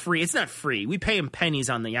 not free. It's not free. We pay them pennies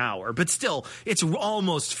on the hour, but still it's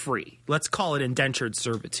almost free. Let's call it indentured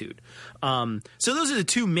servitude. So those are the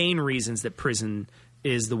two main reasons that prison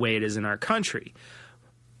is the way it is in our country.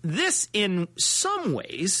 This, in some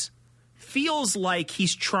ways, feels like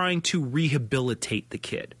he's trying to rehabilitate the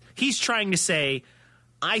kid. He's trying to say,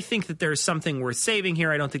 I think that there's something worth saving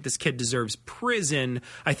here. I don't think this kid deserves prison.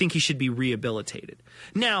 I think he should be rehabilitated.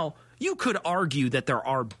 Now, you could argue that there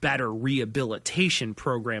are better rehabilitation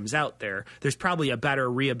programs out there. There's probably a better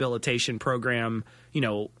rehabilitation program, you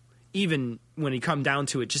know, even when you come down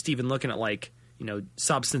to it, just even looking at like, you know,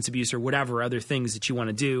 substance abuse or whatever other things that you want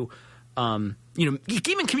to do. You know,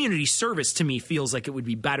 even community service to me feels like it would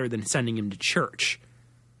be better than sending him to church.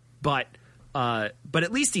 But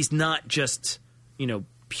at least he's not just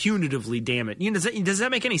punitively damage. Does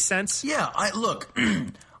that make any sense? Yeah,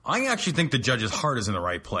 I actually think the judge's heart is in the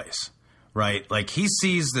right place, right? Like, he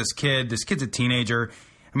sees this kid's a teenager.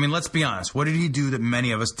 I mean, let's be honest. What did he do that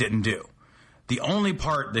many of us didn't do? The only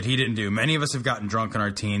part that he didn't do, many of us have gotten drunk in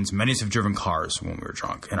our teens. Many of us have driven cars when we were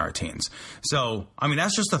drunk in our teens. So, I mean,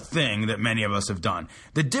 that's just a thing that many of us have done.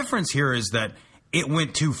 The difference here is that it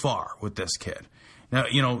went too far with this kid. Now,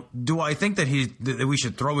 do I think that that we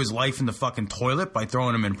should throw his life in the fucking toilet by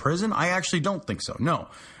throwing him in prison? I actually don't think so. No.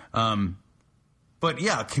 But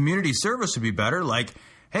yeah, community service would be better. Like,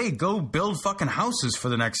 hey, go build fucking houses for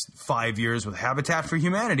the next 5 years with Habitat for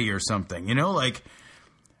Humanity or something. Like,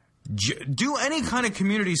 do any kind of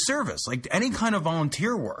community service, like any kind of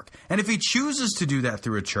volunteer work. And if he chooses to do that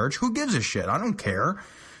through a church, who gives a shit? I don't care.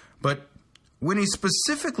 But when he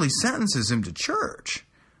specifically sentences him to church,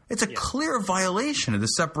 it's a clear violation of the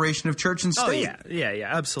separation of church and state. Oh, yeah,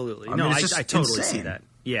 absolutely. I totally see that.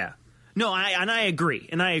 Yeah. No, I agree.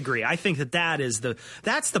 I think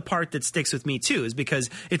that's the part that sticks with me too, is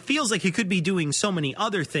because it feels like he could be doing so many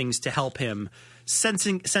other things to help him.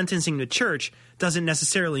 Sentencing to church doesn't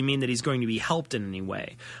necessarily mean that he's going to be helped in any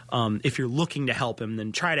way. If you're looking to help him,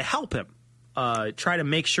 then try to help him. Try to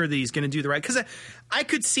make sure that he's going to do the right. Because I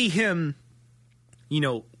could see him,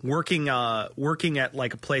 working at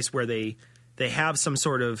like a place where they have some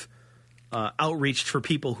sort of outreach for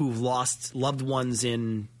people who've lost loved ones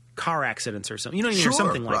in car accidents or something. Or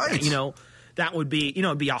something like that. That would be,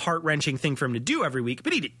 it'd be a heart-wrenching thing for him to do every week.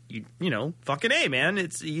 But fucking A, man.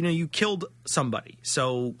 It's, you killed somebody.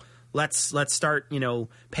 So let's start,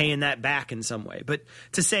 paying that back in some way. But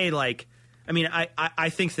to say, like, I mean, I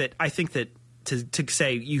think that to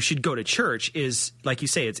say you should go to church is, like you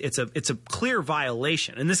say, it's a clear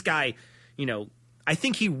violation. And this guy, I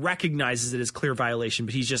think he recognizes it as clear violation,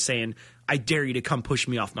 but he's just saying, I dare you to come push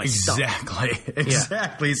me off my stomach.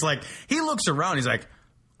 Exactly. He's like, he looks around, he's like,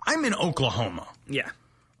 I'm in Oklahoma. Yeah.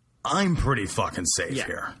 I'm pretty fucking safe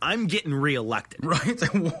here. I'm getting reelected. Right?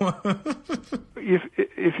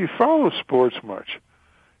 If you follow sports much,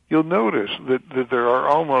 you'll notice that there are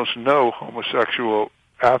almost no homosexual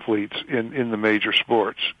athletes in the major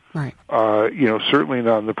sports. Right. Certainly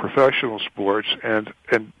not in the professional sports, and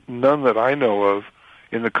none that I know of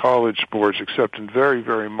in the college sports, except in very,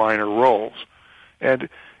 very minor roles. And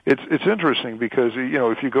it's interesting because,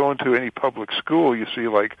 if you go into any public school, you see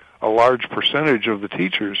like a large percentage of the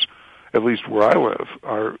teachers, at least where I live,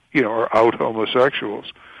 are out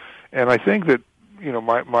homosexuals. And I think that,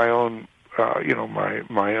 my own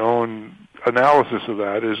analysis of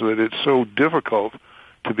that is that it's so difficult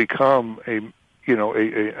to become an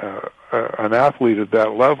athlete at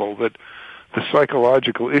that level, that the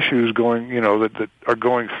psychological issues that are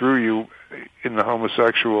going through you in the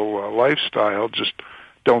homosexual lifestyle just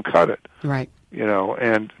don't cut it. Right.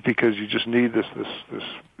 And because you just need this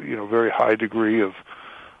very high degree of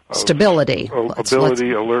stability,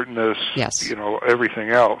 ability, alertness, yes,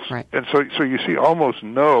 everything else. Right. And so you see almost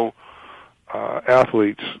no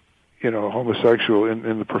athletes, homosexual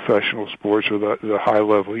in the professional sports or the high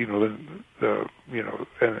level, the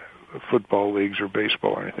football leagues or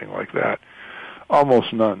baseball or anything like that.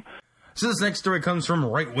 Almost none. So this next story comes from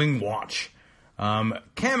Right Wing Watch.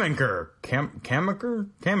 Kankersore.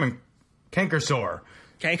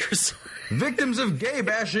 Victims of gay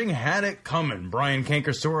bashing had it coming. Brian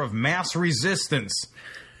Kankersore of Mass Resistance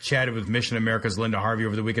chatted with Mission America's Linda Harvey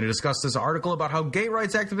over the weekend to discuss this article about how gay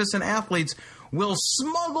rights activists and athletes will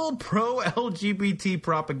smuggle pro-LGBT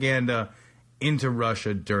propaganda into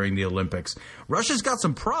Russia during the Olympics. Russia's got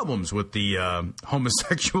some problems with the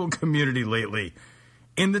homosexual community lately,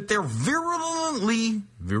 in that they're virulently.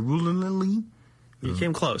 You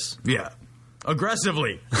came close. Yeah.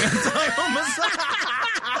 Aggressively anti-homosexual.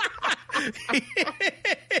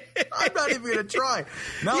 I'm not even going to try.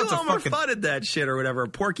 Now you it's almost fudded that shit or whatever.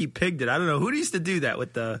 Porky Pig did. I don't know. Who used to do that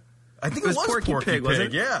with the... I think it was Porky Pig,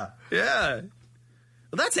 wasn't it? Yeah. Yeah.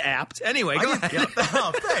 Well, that's apt. Anyway, go ahead.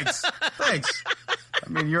 Oh, thanks. I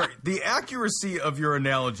mean, the accuracy of your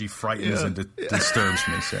analogy frightens and disturbs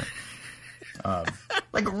me, sir.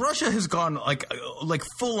 Like, Russia has gone like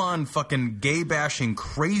full on fucking gay bashing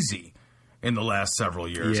crazy in the last several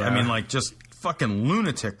years. Yeah. I mean, like, just fucking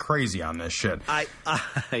lunatic crazy on this shit.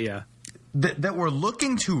 Yeah. That we're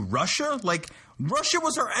looking to Russia? Like, Russia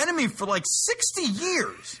was our enemy for like 60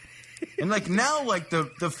 years. And like now, like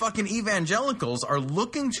the fucking evangelicals are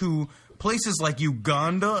looking to places like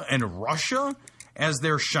Uganda and Russia as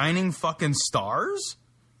their shining fucking stars?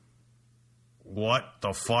 What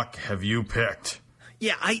the fuck have you picked?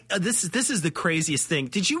 Yeah, this is the craziest thing.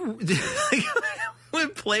 Did you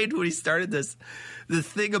played when he started this, the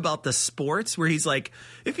thing about the sports where he's like,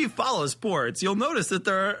 if you follow sports, you'll notice that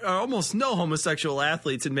there are almost no homosexual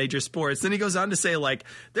athletes in major sports. Then he goes on to say, like,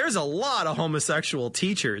 there's a lot of homosexual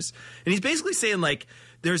teachers. And he's basically saying, like,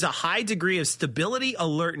 there's a high degree of stability,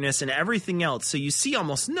 alertness, and everything else. So you see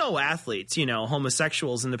almost no athletes,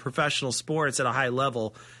 homosexuals in the professional sports at a high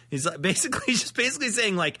level. He's basically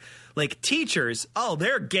saying like teachers,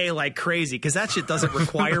 they're gay like crazy because that shit doesn't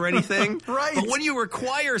require anything. Right. But when you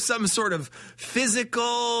require some sort of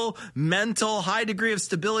physical, mental, high degree of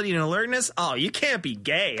stability and alertness, you can't be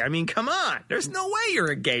gay. I mean, come on. There's no way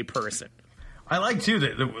you're a gay person. I like, too,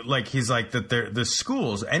 that like he's like that the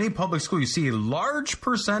schools, any public school, you see a large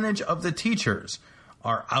percentage of the teachers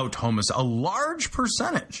are out homosexual. A large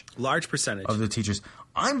percentage. Of the teachers.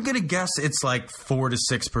 I'm going to guess it's like 4 to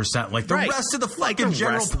 6%, like the rest of the fucking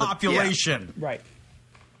general population. Yeah. Right.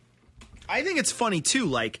 I think it's funny, too,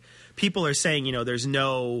 like people are saying, there's not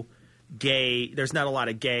a lot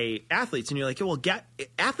of gay athletes. And you're like, well,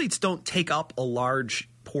 athletes don't take up a large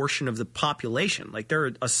portion of the population. Like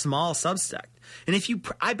they're a small subsect. And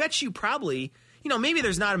I bet you probably, maybe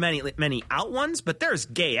there's not many out ones, but there's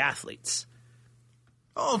gay athletes.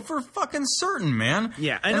 Oh, for fucking certain, man.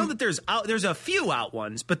 Yeah, I know that there's a few out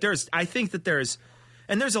ones, but there's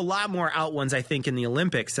a lot more out ones, I think, in the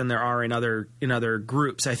Olympics than there are in other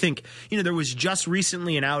groups. I think, there was just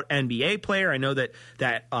recently an out NBA player. I know that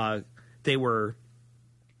they were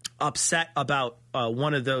upset about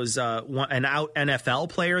one of those an out NFL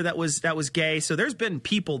player that was gay. So there's been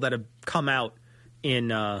people that have come out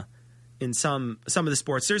in some of the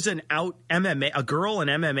sports. There's an out MMA, a girl in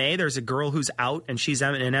MMA. There's a girl who's out and she's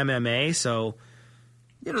in MMA. So,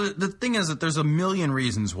 the thing is that there's a million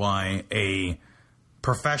reasons why a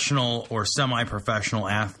professional or semi-professional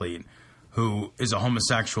athlete who is a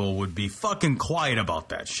homosexual would be fucking quiet about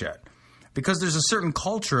that shit. Because there's a certain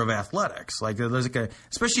culture of athletics, like there's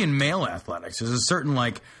especially in male athletics, there's a certain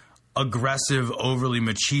like aggressive, overly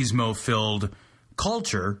machismo-filled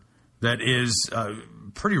culture that is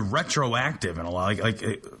pretty retroactive in a lot.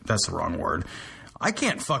 That's the wrong word. I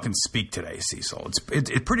can't fucking speak today, Cecil.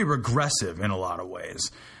 It's pretty regressive in a lot of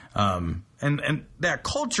ways, and that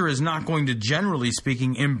culture is not going to, generally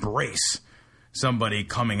speaking, embrace somebody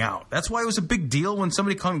coming out. That's why it was a big deal when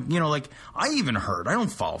somebody I even heard, I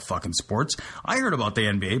don't follow fucking sports. I heard about the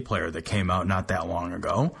NBA player that came out not that long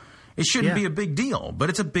ago. It shouldn't be a big deal, but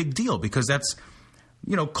it's a big deal because that's,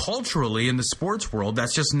 culturally in the sports world,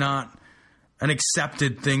 that's just not an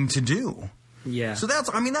accepted thing to do. Yeah. So that's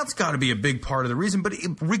got to be a big part of the reason, but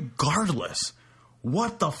regardless,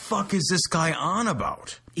 what the fuck is this guy on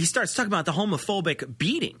about? He starts talking about the homophobic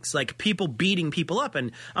beatings, like people beating people up.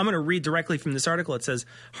 And I'm going to read directly from this article. It says,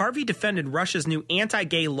 Harvey defended Russia's new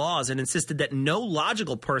anti-gay laws and insisted that no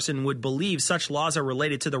logical person would believe such laws are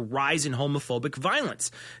related to the rise in homophobic violence,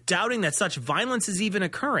 doubting that such violence is even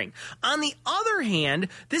occurring. On the other hand,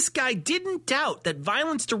 this guy didn't doubt that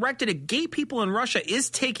violence directed at gay people in Russia is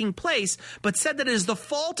taking place, but said that it is the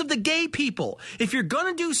fault of the gay people. If you're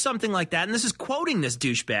going to do something like that, and this is quoting this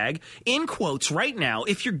douchebag, in quotes right now,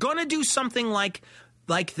 if you're going to do something like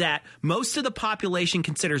that most of the population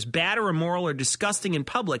considers bad or immoral or disgusting in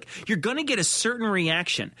public, you're going to get a certain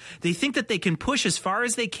reaction. They think that they can push as far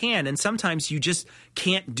as they can, and sometimes you just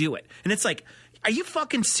can't do it. And it's like, are you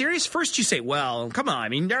fucking serious? First you say, well, come on, I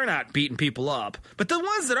mean, they're not beating people up. But the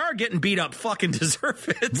ones that are getting beat up fucking deserve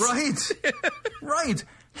it. Right. Right.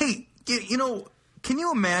 Hey, can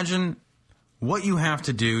you imagine what you have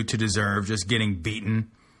to do to deserve just getting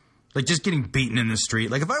beaten? Like, just getting beaten in the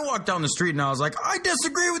street. Like, if I walked down the street and I was like, I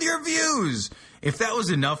disagree with your views. If that was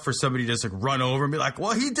enough for somebody to just like run over and be like,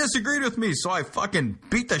 well, he disagreed with me, so I fucking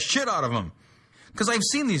beat the shit out of him. Because I've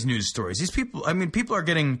seen these news stories. These people, people are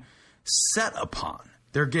getting set upon.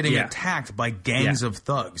 They're getting attacked by gangs of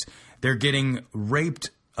thugs. They're getting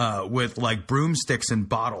raped with like broomsticks and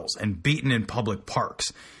bottles and beaten in public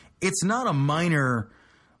parks. It's not a minor...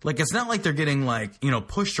 Like, it's not like they're getting,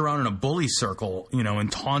 pushed around in a bully circle,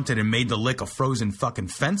 and taunted and made to lick a frozen fucking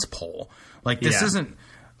fence pole. Like, this isn't,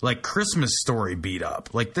 like, Christmas Story beat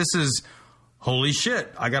up. Like, this is, holy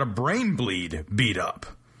shit, I got a brain bleed beat up.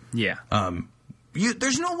 Yeah.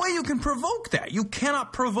 There's no way you can provoke that. You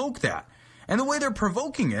cannot provoke that. And the way they're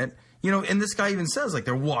provoking it, and this guy even says, like,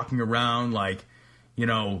 they're walking around, like,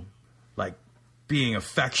 being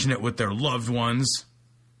affectionate with their loved ones.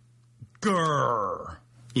 Grrr.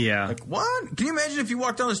 Yeah. Like, what? Can you imagine if you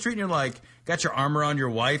walk down the street and you're like, got your arm around your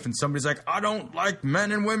wife and somebody's like, I don't like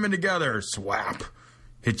men and women together. Swap.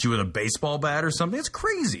 Hit you with a baseball bat or something. It's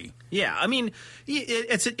crazy. Yeah. I mean,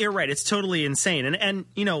 you're right. It's totally insane. And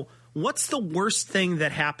What's the worst thing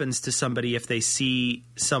that happens to somebody if they see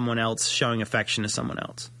someone else showing affection to someone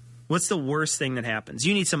else? What's the worst thing that happens?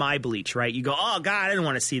 You need some eye bleach, right? You go, oh, God, I didn't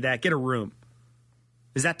want to see that. Get a room.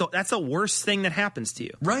 That's the worst thing that happens to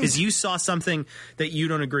you. Right. Is you saw something that you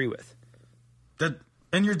don't agree with.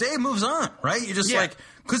 And your day moves on, right? You just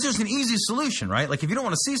because there's an easy solution, right? Like if you don't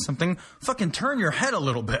want to see something, fucking turn your head a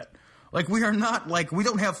little bit. Like we are not we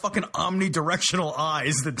don't have fucking omnidirectional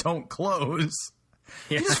eyes that don't close.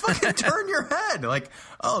 Yeah. You just fucking turn your head. Like,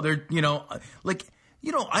 oh, they're,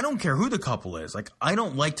 I don't care who the couple is. Like, I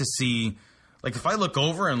don't like to see, like, if I look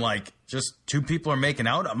over and, just two people are making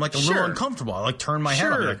out, I'm, a little uncomfortable. I, turn my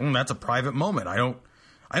head. I'm like, that's a private moment. I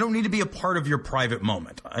don't need to be a part of your private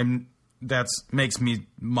moment. That makes me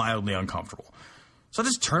mildly uncomfortable. So I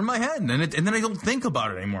just turn my head, and then I don't think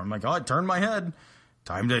about it anymore. I'm like, oh, I turned my head.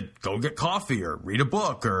 Time to go get coffee or read a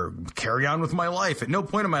book or carry on with my life. At no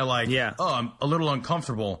point am I oh, I'm a little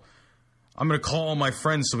uncomfortable. I'm going to call all my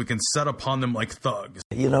friends so we can set upon them like thugs.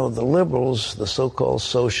 The liberals, the so-called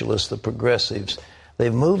socialists, the progressives,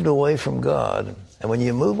 they've moved away from God. And when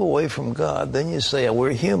you move away from God, then you say,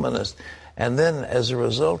 we're humanists. And then as a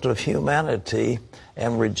result of humanity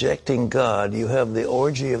and rejecting God, you have the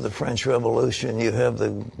orgy of the French Revolution, you have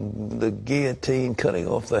the guillotine cutting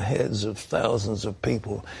off the heads of thousands of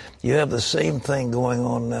people. You have the same thing going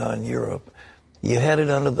on now in Europe. You had it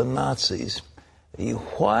under the Nazis.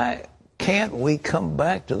 Why can't we come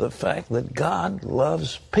back to the fact that God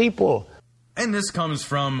loves people? And this comes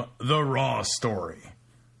from The Raw Story.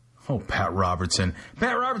 Oh, Pat Robertson.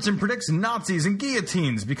 Pat Robertson predicts Nazis and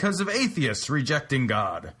guillotines because of atheists rejecting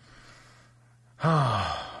God.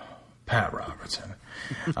 Pat Robertson.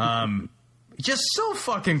 Just so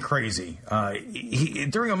fucking crazy.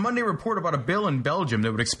 During a Monday report about a bill in Belgium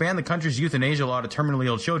that would expand the country's euthanasia law to terminally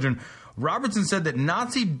ill children, Robertson said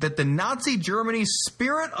that the Nazi Germany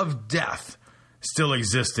spirit of death still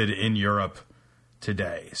existed in Europe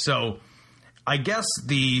today. So I guess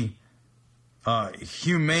the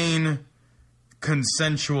humane,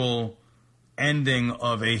 consensual ending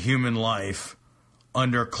of a human life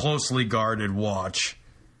under closely guarded watch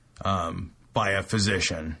by a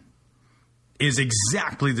physician is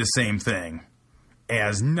exactly the same thing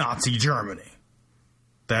as Nazi Germany.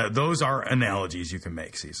 Those are analogies you can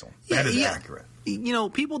make, Cecil. That is accurate.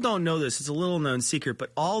 People don't know this. It's a little known secret, but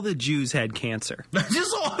all the Jews had cancer. They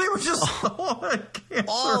were just all had cancer.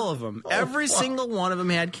 All of them. Every single one of them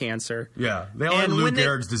had cancer. Yeah. They all had Lou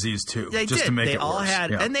Gehrig's disease, too. They just did. To make they it all worse.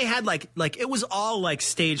 had, yeah. And they had it was all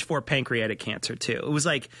stage 4 pancreatic cancer, too. It was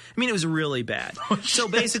it was really bad. So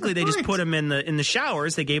basically they just put them in the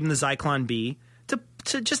showers. They gave them the Zyklon B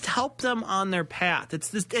to just help them on their path.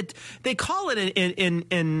 They call it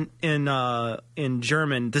in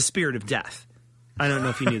German the spirit of death. I don't know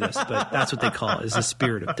if you knew this, but that's what they call it, is the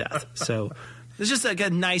spirit of death. So it's just a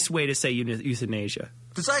nice way to say euthanasia.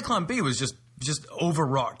 The Zyklon B was just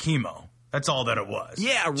overwrought chemo. That's all that it was.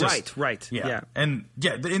 Yeah, right. Yeah. And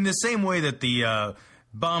in the same way that the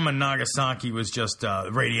bomb in Nagasaki was just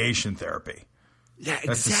radiation therapy. Yeah, exactly.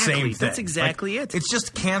 That's the same thing. That's exactly it. It's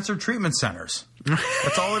just cancer treatment centers.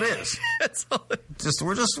 That's all it is. That's all it is.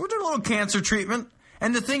 We're doing a little cancer treatment.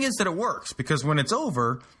 And the thing is that it works because when it's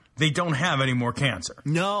over, they don't have any more cancer.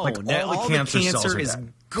 No, all the cancer is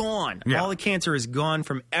gone. Yeah. All the cancer is gone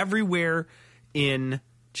from everywhere in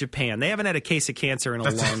Japan. They haven't had a case of cancer in a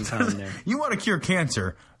long time there. You want to cure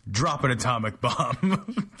cancer? Drop an atomic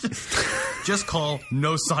bomb. just call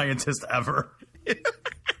no scientist ever.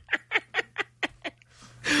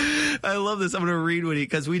 I love this. I'm going to read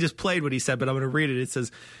because we just played what he said, but I'm going to read it. It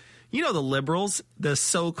says, the liberals, the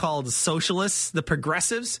so-called socialists, the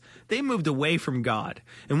progressives, they moved away from God.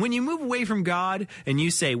 And when you move away from God and you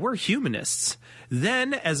say, we're humanists,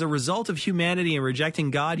 then as a result of humanity and rejecting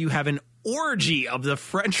God, you have an orgy of the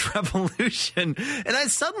French Revolution. And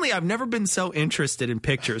I've never been so interested in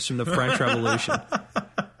pictures from the French Revolution.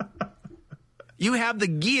 You have the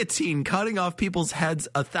guillotine cutting off people's heads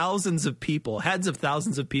of thousands of people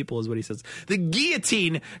is what he says. The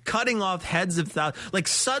guillotine cutting off heads of thousands.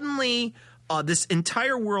 Suddenly, this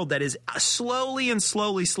entire world that is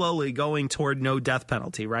slowly going toward no death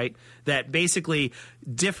penalty, right? That basically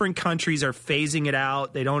different countries are phasing it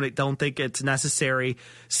out. They don't think it's necessary.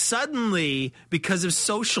 Suddenly, because of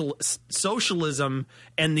socialism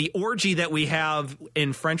and the orgy that we have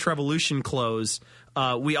in French Revolution clothes,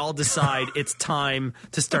 we all decide it's time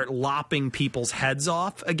to start lopping people's heads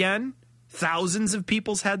off again. Thousands of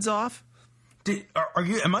people's heads off.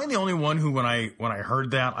 Am I the only one who, when I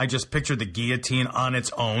heard that, I just pictured the guillotine on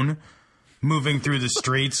its own, moving through the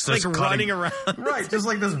streets, like running around. Right, just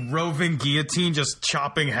like this roving guillotine, just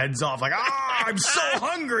chopping heads off. Like, I'm so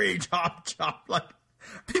hungry. Chop, chop. Like,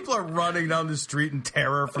 people are running down the street in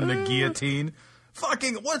terror from the guillotine.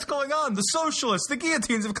 Fucking, what's going on? The socialists, the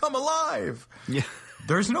guillotines have come alive. Yeah.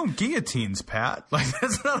 There's no guillotines, Pat. Like,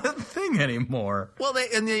 that's not a thing anymore. Well,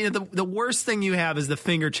 the worst thing you have is the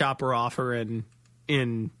finger chopper offer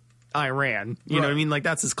in Iran. You know what I mean? Like,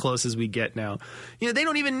 that's as close as we get now. You know, they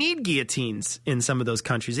don't even need guillotines in some of those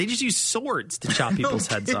countries. They just use swords to chop people's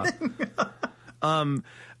heads off.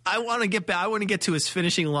 I want to get back. I want to get to his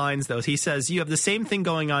finishing lines, though. He says, you have the same thing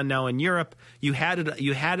going on now in Europe. You had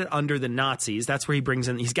it under the Nazis. That's where he brings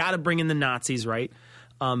in. He's got to bring in the Nazis, right?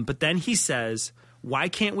 But then he says, why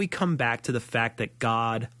can't we come back to the fact that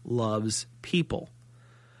God loves people?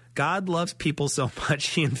 God loves people so much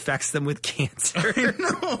he infects them with cancer. I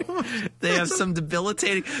know. They have some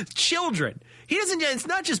debilitating children. He doesn't. It's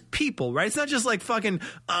not just people, right? It's not just like fucking.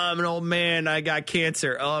 I'm an old man. I got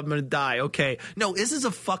cancer. Oh, I'm gonna die. Okay. No, this is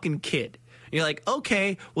a fucking kid. You're like,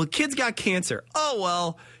 okay, well, kid's got cancer. Oh,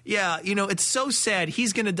 well, yeah, you know, it's so sad.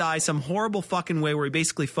 He's going to die some horrible fucking way where he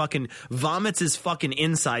basically fucking vomits his fucking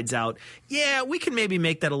insides out. Yeah, we can maybe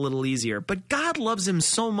make that a little easier. But God loves him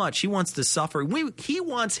so much. He wants to suffer. He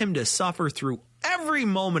wants him to suffer through every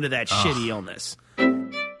moment of that shitty illness.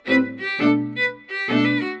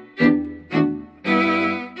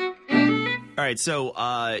 All right,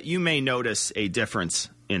 so you may notice a difference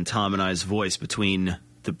in Tom and I's voice between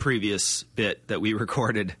the previous bit that we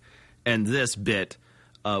recorded and this bit.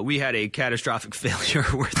 We had a catastrophic failure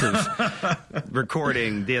worth of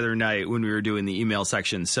recording the other night when we were doing the email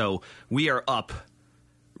section. So we are up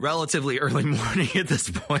relatively early morning at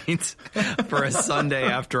this point for a Sunday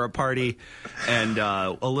after a party, and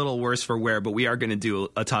a little worse for wear. But we are going to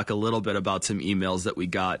talk a little bit about some emails that we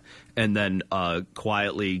got, and then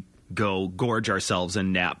quietly go gorge ourselves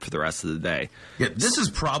and nap for the rest of the day. Yeah, this is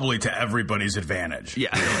probably to everybody's advantage.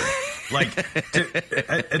 Yeah. Like,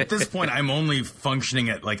 at this point, I'm only functioning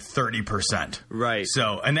at like 30%. Right.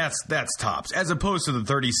 So, and that's tops, as opposed to the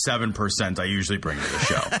 37% I usually bring to the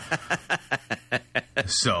show.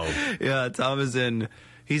 So. Yeah, Tom is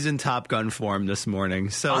he's in Top Gun form this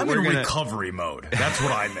morning. So I'm in recovery mode. That's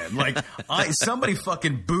what I'm in. Like, somebody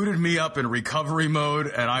fucking booted me up in recovery mode,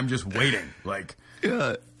 and I'm just waiting. Like,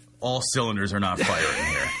 yeah. All cylinders are not firing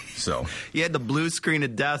here. So you had the blue screen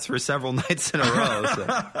of death for several nights in a row.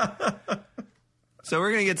 So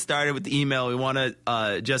we're going to get started with the email. We want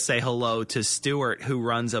to just say hello to Stuart, who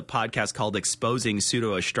runs a podcast called Exposing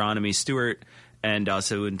Pseudo-Astronomy. Stuart and us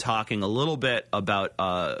have been talking a little bit about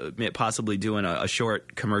possibly doing a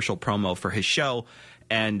short commercial promo for his show.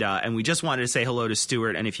 And we just wanted to say hello to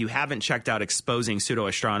Stuart. And if you haven't checked out Exposing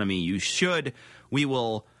Pseudo-Astronomy, you should.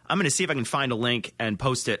 I'm going to see if I can find a link and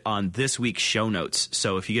post it on this week's show notes.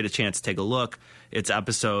 So if you get a chance to take a look, it's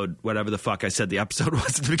episode, whatever the fuck I said the episode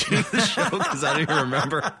was at the beginning of the show, because I don't even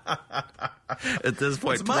remember at this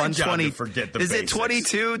point. It's my 120. Job to forget the Is basics. It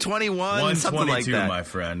 22, 21, something like that? 122, my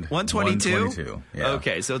friend. 122? 122, yeah.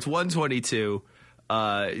 Okay, so it's 122.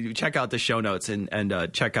 Check out the show notes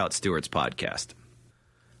and check out Stuart's podcast.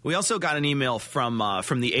 We also got an email from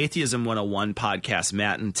the Atheism 101 podcast,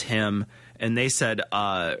 Matt and Tim, and they said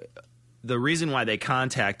the reason why they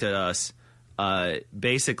contacted us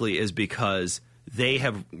basically is because they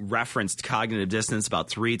have referenced cognitive dissonance about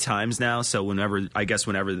 3 times now. So whenever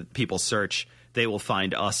people search, they will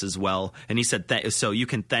find us as well. And he said, so you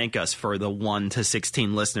can thank us for the 1 to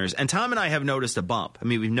 16 listeners. And Tom and I have noticed a bump. I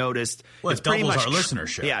mean, we've noticed it's pretty much our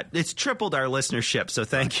listenership. Yeah, it's tripled our listenership. So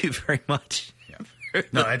thank you very much. For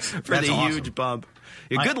the awesome. Huge bump.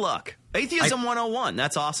 Yeah, good luck. Atheism 101.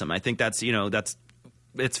 That's awesome. I think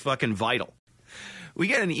it's fucking vital. We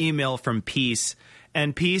get an email from Peace,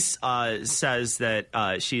 and Peace says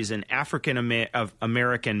that she's an African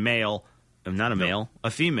American male. Not a male, a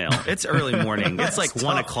female. It's early morning. It's like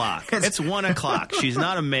 1 o'clock. It's 1 o'clock. She's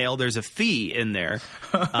not a male. There's a fee in there.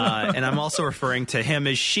 And I'm also referring to him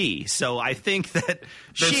as she. So I think that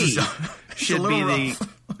she should be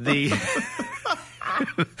the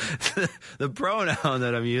pronoun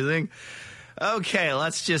that I'm using. Okay,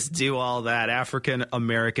 let's just do all that. African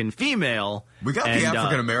American female. We got the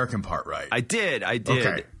African American part right. I did.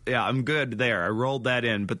 Okay. Yeah, I'm good there. I rolled that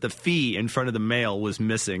in, but the fee in front of the male was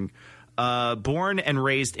missing. Born and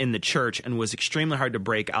raised in the church, and was extremely hard to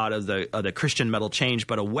break out of the Christian metal change,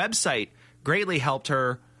 but a website greatly helped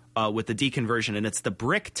her with the deconversion, and it's the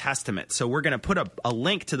Brick Testament. So we're going to put a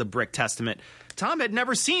link to the Brick Testament. Tom had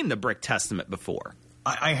never seen the Brick Testament before.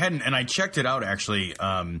 I hadn't, and I checked it out actually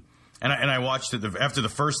And I watched it after the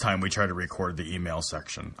first time we tried to record the email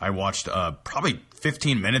section. I watched probably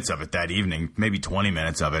 15 minutes of it that evening, maybe 20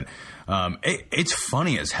 minutes of it. It's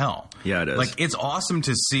funny as hell. Yeah, it is. Like, it's awesome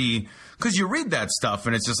to see, because you read that stuff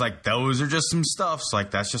and it's just like, those are just some stuffs. Like,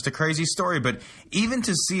 that's just a crazy story. But even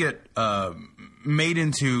to see it made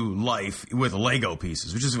into life with Lego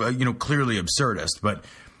pieces, which is, clearly absurdist, but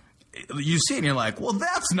you see it and you're like, well,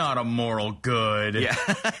 that's not a moral good. Yeah.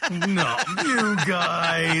 No, you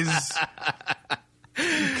guys.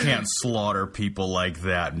 You can't slaughter people like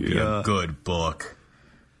that and be a good book.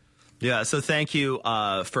 Yeah, so thank you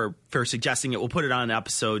for suggesting it. We'll put it on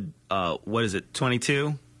episode, what is it,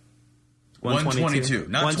 22? 122.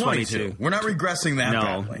 Not 122. We're not regressing that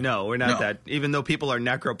badly. No, we're not that. Even though people are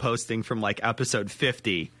necro-posting from, like, episode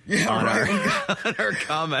 50 on our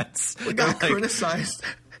comments. We got criticized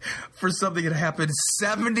for something that happened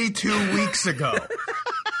 72 weeks ago.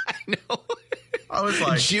 I know. I was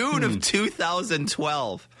like, June of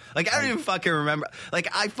 2012. Like, I don't even fucking remember. Like,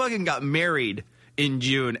 I fucking got married in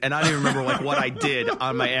June, and I don't even remember, like, what I did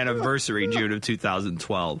on my anniversary, June of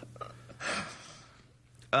 2012.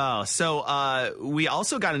 Oh, so we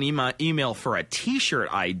also got an email for a T-shirt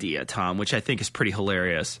idea, Tom, which I think is pretty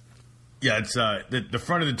hilarious. Yeah, it's the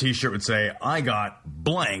front of the T-shirt would say, I got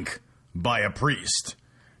blank by a priest.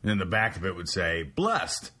 And then the back of it would say,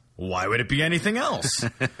 blessed. Why would it be anything else?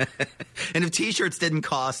 And if T-shirts didn't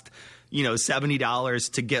cost,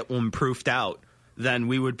 $70 to get one proofed out, then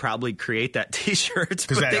we would probably create that T-shirt.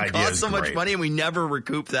 But they cost so much money, and we never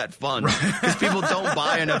recoup that fund because people don't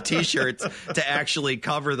buy enough T-shirts to actually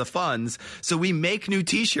cover the funds. So we make new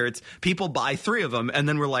T-shirts. People buy 3 of them, and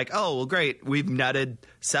then we're like, oh, well, great. We've netted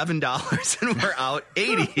 $7, and we're out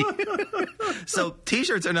 $80. So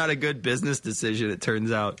T-shirts are not a good business decision, it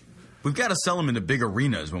turns out. We've got to sell them in the big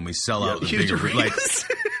arenas when we sell out the big arenas.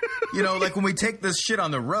 Like when we take this shit on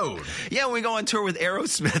the road. Yeah, when we go on tour with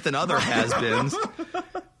Aerosmith and other has-beens.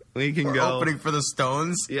 We can go. Opening for the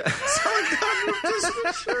Stones. Yeah.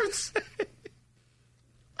 Shirts.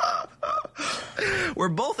 We're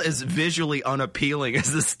both as visually unappealing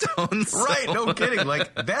as the Stones. So. Right, no kidding.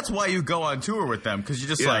 Like, that's why you go on tour with them, because you're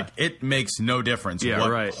just like, it makes no difference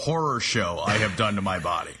what horror show I have done to my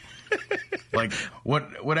body. Like,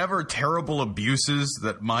 whatever terrible abuses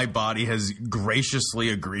that my body has graciously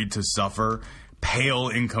agreed to suffer pale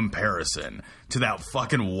in comparison to that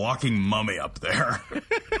fucking walking mummy up there.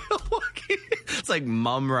 It's like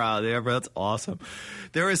Mum-Ra there, but that's awesome.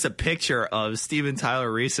 There was a picture of Steven Tyler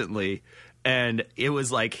recently, and it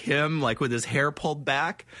was like him, like with his hair pulled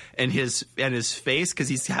back and his face, because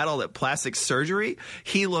he's had all that plastic surgery.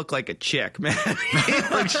 He looked like a chick, man. He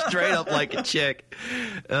looked straight up like a chick.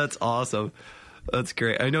 That's awesome. That's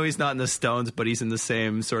great. I know he's not in the Stones, but he's in the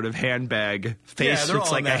same sort of handbag. Face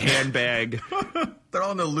looks like a handbag. They're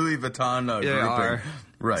all in the Louis Vuitton grouping.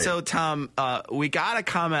 Right. So, Tom, we got a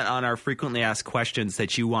comment on our frequently asked questions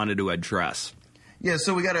that you wanted to address. Yeah,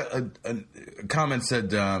 so we got a comment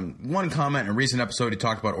said, one comment in a recent episode, he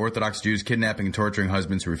talked about Orthodox Jews kidnapping and torturing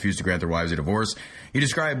husbands who refuse to grant their wives a divorce. He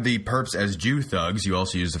described the perps as Jew thugs. You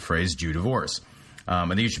also used the phrase Jew divorce. I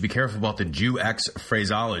think you should be careful about the Jew X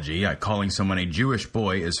phraseology. Calling someone a Jewish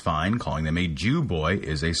boy is fine. Calling them a Jew boy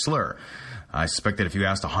is a slur. I suspect that if you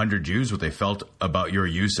asked 100 Jews what they felt about your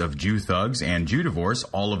use of Jew thugs and Jew divorce,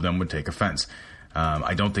 all of them would take offense.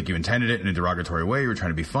 I don't think you intended it in a derogatory way. You were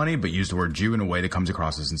trying to be funny, but used the word Jew in a way that comes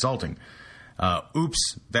across as insulting.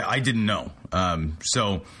 Oops, that I didn't know.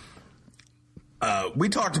 We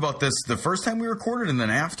talked about this the first time we recorded, and then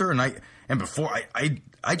after, and before.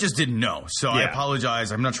 I just didn't know. So I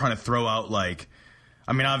apologize. I'm not trying to throw out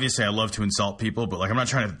obviously I love to insult people, but I'm not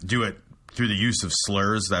trying to do it through the use of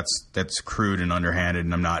slurs. That's crude and underhanded,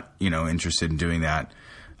 and I'm not interested in doing that.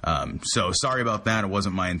 So sorry about that. It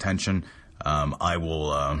wasn't my intention. I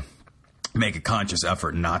will make a conscious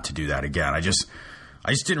effort not to do that again. I just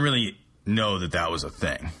didn't really know that was a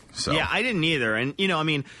thing. So yeah, I didn't either. And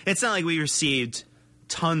it's not like we received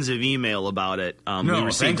tons of email about it. We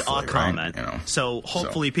received a comment. Right? So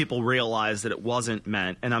hopefully people realize that it wasn't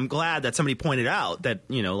meant. And I'm glad that somebody pointed out that,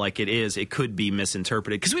 it could be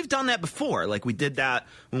misinterpreted. Because we've done that before. Like we did that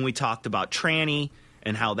when we talked about tranny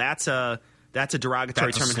and how that's a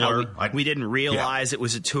derogatory term. And how we didn't realize it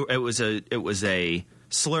was a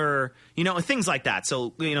slur, things like that.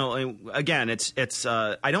 So, again, it's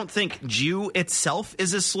I don't think Jew itself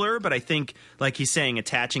is a slur, but I think, like he's saying,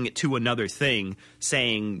 attaching it to another thing,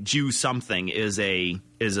 saying Jew something is a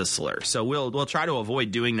slur. So we'll try to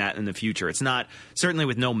avoid doing that in the future. It's not, certainly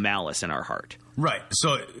with no malice in our heart. Right.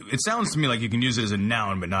 So it sounds to me like you can use it as a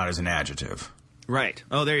noun, but not as an adjective. Right.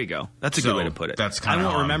 Oh, there you go. That's a good way to put it. That's kind I of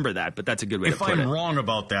won't remember that, but that's a good way to put it. If I'm wrong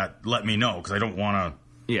about that, let me know, because I don't want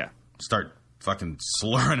to start fucking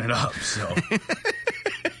slurring it up. So.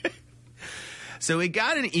 So we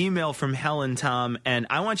got an email from Helen, Tom, and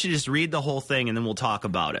I want you to just read the whole thing, and then we'll talk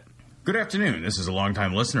about it. Good afternoon. This is a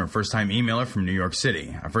longtime listener, first-time emailer from New York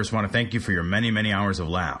City. I first want to thank you for your many, many hours of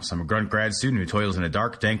laughs. I'm a grunt grad student who toils in a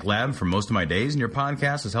dark, dank lab for most of my days, and your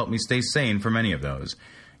podcast has helped me stay sane for many of those.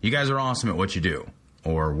 You guys are awesome at what you do.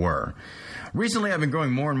 Or were. Recently, I've been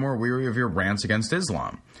growing more and more weary of your rants against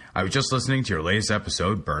Islam. I was just listening to your latest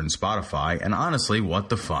episode, Burn Spotify, and honestly, what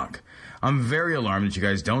the fuck? I'm very alarmed that you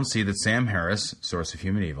guys don't see that Sam Harris, source of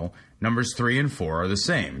human evil, numbers 3 and 4 are the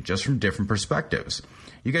same, just from different perspectives.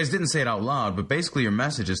 You guys didn't say it out loud, but basically your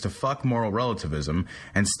message is to fuck moral relativism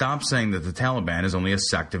and stop saying that the Taliban is only a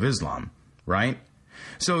sect of Islam, right?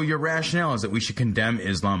 So your rationale is that we should condemn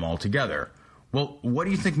Islam altogether. Well, what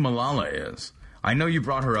do you think Malala is? I know you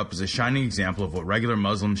brought her up as a shining example of what regular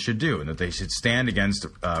Muslims should do and that they should stand against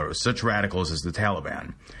such radicals as the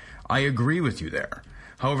Taliban. I agree with you there.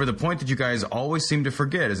 However, the point that you guys always seem to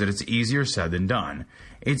forget is that it's easier said than done.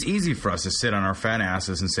 It's easy for us to sit on our fat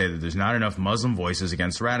asses and say that there's not enough Muslim voices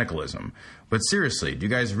against radicalism. But seriously, do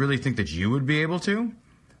you guys really think that you would be able to?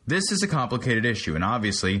 This is a complicated issue, and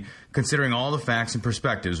obviously, considering all the facts and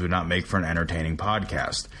perspectives would not make for an entertaining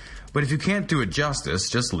podcast. But if you can't do it justice,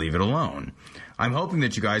 just leave it alone. I'm hoping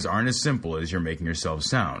that you guys aren't as simple as you're making yourselves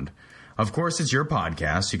sound. Of course, it's your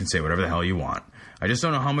podcast. You can say whatever the hell you want. I just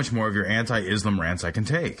don't know how much more of your anti-Islam rants I can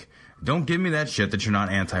take. Don't give me that shit that you're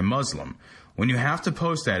not anti-Muslim. When you have to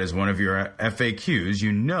post that as one of your FAQs,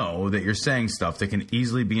 you know that you're saying stuff that can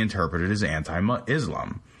easily be interpreted as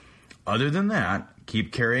anti-Islam. Other than that,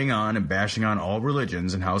 keep carrying on and bashing on all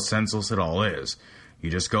religions and how senseless it all is.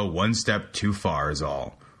 You just go one step too far is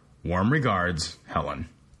all. Warm regards, Helen.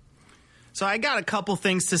 So I got a couple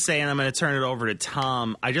things to say, and I'm going to turn it over to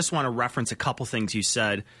Tom. I just want to reference a couple things you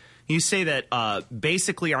said. You say that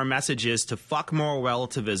basically our message is to fuck moral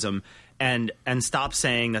relativism and stop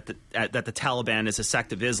saying that the Taliban is a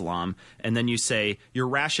sect of Islam. And then you say your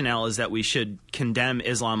rationale is that we should condemn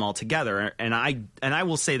Islam altogether. And I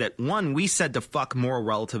will say that, one, we said to fuck moral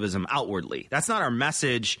relativism outwardly. That's not our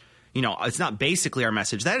message. You know, it's not basically our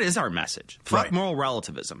message. That is our message. Fuck moral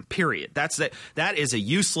relativism, period. That is a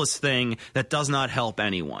useless thing that does not help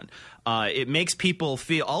anyone. It makes people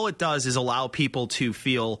feel – all it does is allow people to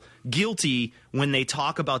feel guilty when they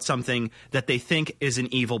talk about something that they think is an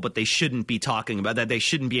evil but they shouldn't be talking about, that they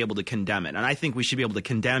shouldn't be able to condemn it. And I think we should be able to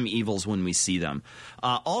condemn evils when we see them.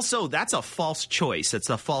 Also, that's a false choice. It's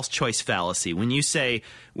a false choice fallacy. When you say,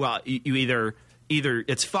 well, you either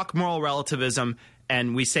it's fuck moral relativism –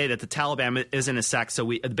 and we say that the Taliban isn't a sect, so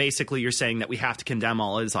basically you're saying that we have to condemn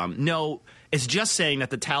all Islam. No, it's just saying that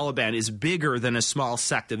the Taliban is bigger than a small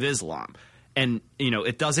sect of Islam. And, you know,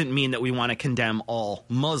 it doesn't mean that we want to condemn all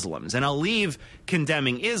Muslims. And I'll leave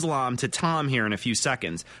condemning Islam to Tom here in a few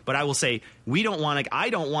seconds. But I will say I don't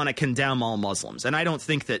want to condemn all Muslims. And I don't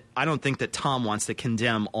think that Tom wants to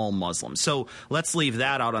condemn all Muslims. So let's leave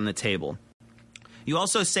that out on the table. You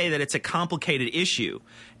also say that it's a complicated issue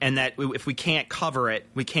and that if we can't cover it,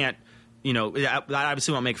 we can't, you know, that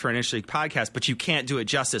obviously won't make for an interesting podcast, but you can't do it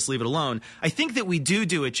justice, leave it alone. I think that we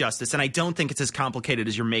do it justice, and I don't think it's as complicated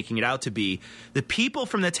as you're making it out to be. The people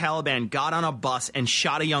from the Taliban got on a bus and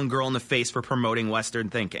shot a young girl in the face for promoting Western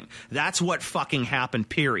thinking. That's what fucking happened,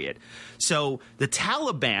 period. So the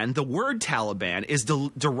Taliban, the word Taliban, is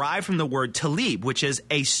derived from the word talib, which is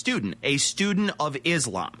a student of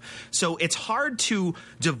Islam. So it's hard to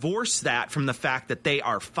divorce that from the fact that they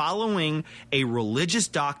are following a religious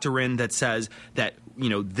doctrine that says that, you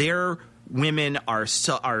know, their women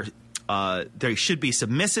they should be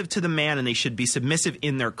submissive to the man and they should be submissive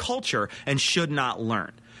in their culture and should not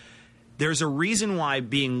learn. There's a reason why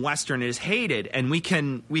being Western is hated, and we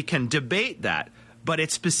can debate that. But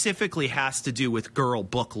it specifically has to do with girl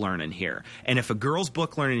book learning here. And if a girl's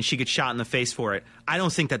book learning and she gets shot in the face for it, I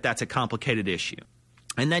don't think that that's a complicated issue.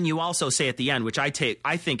 And then you also say at the end, which I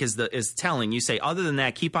think is telling, you say, other than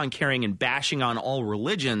that, keep on carrying and bashing on all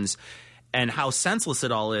religions and how senseless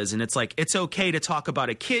it all is. And it's like, it's okay to talk about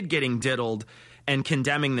a kid getting diddled and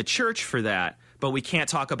condemning the church for that, but we can't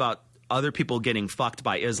talk about other people getting fucked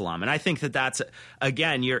by Islam. And I think that's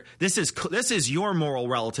again, this is your moral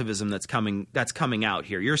relativism that's coming out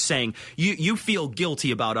here. You're saying you feel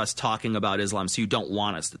guilty about us talking about Islam, so you don't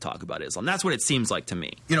want us to talk about Islam. That's what it seems like to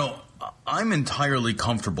me. You know, I'm entirely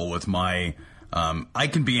comfortable with my I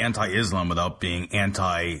can be anti-Islam without being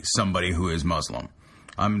anti somebody who is Muslim.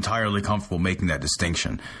 I'm entirely comfortable making that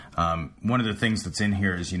distinction. One of the things that's in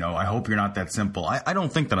here is, I hope you're not that simple. I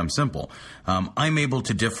don't think that I'm simple. I'm able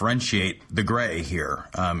to differentiate the gray here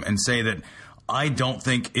and say that I don't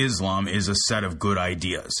think Islam is a set of good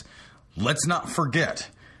ideas. Let's not forget,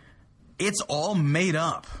 it's all made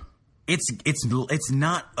up. It's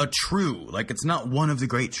not a true, like it's not one of the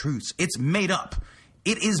great truths. It's made up.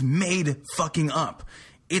 It is made fucking up.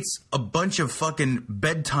 It's a bunch of fucking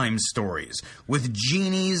bedtime stories with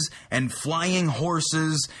genies and flying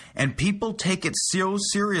horses, and people take it so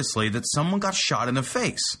seriously that someone got shot in the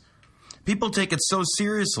face. People take it so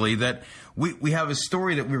seriously that we have a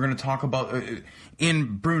story that we're going to talk about.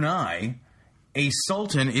 In Brunei, a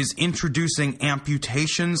sultan is introducing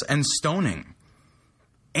amputations and stoning.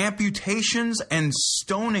 Amputations and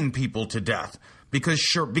stoning people to death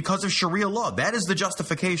because of Sharia law. That is the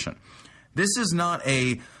justification. This is not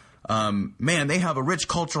a, they have a rich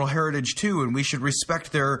cultural heritage too, and we should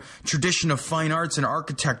respect their tradition of fine arts and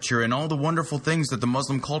architecture and all the wonderful things that the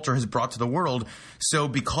Muslim culture has brought to the world. So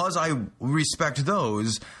because I respect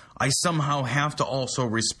those, I somehow have to also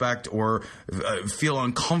respect or feel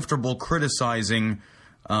uncomfortable criticizing,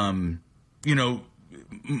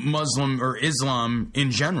 Muslim or Islam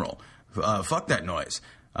in general. Fuck that noise.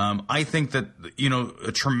 I think that,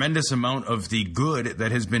 a tremendous amount of the good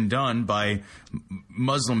that has been done by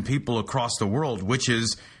Muslim people across the world, which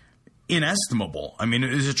is inestimable. I mean,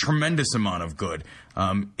 it is a tremendous amount of good,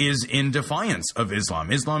 is in defiance of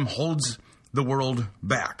Islam. Islam holds the world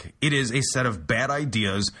back. It is a set of bad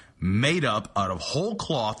ideas made up out of whole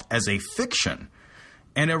cloth as a fiction.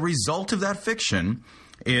 And a result of that fiction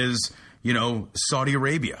is, Saudi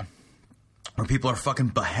Arabia, where people are fucking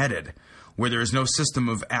beheaded, where there is no system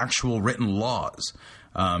of actual written laws.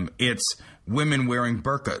 It's women wearing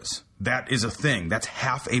burqas. That is a thing. That's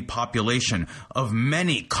half a population of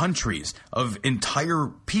many countries, of entire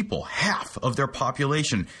people, half of their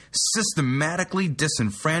population, systematically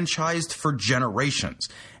disenfranchised for generations.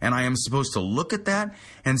 And I am supposed to look at that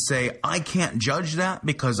and say, I can't judge that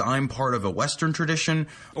because I'm part of a Western tradition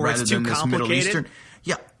rather than this Middle Eastern.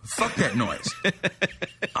 Yeah, fuck that noise.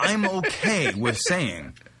 I'm okay with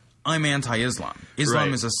saying I'm anti-Islam.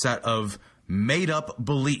 Islam is a set of made-up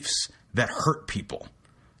beliefs that hurt people.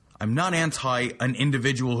 I'm not anti an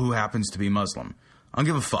individual who happens to be Muslim. I don't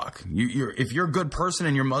give a fuck. If you're a good person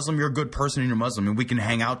and you're Muslim, you're a good person and you're Muslim, and we can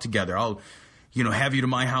hang out together. I'll, have you to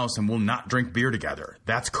my house and we'll not drink beer together.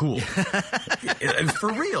 That's cool.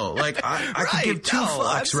 For real. Like, I could give two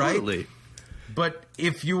fucks, absolutely. Right? But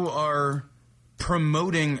if you are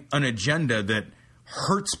promoting an agenda that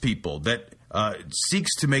hurts people, that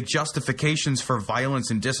seeks to make justifications for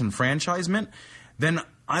violence and disenfranchisement, then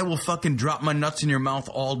I will fucking drop my nuts in your mouth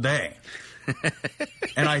all day.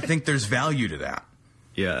 And I think there's value to that.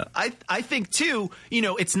 Yeah. I think too,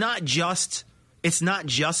 it's not just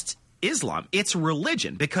Islam, it's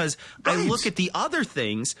religion, because right. I look at the other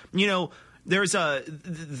things,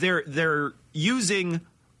 they're using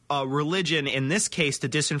religion in this case to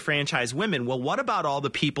disenfranchise women. Well, what about all the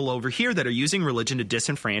people over here that are using religion to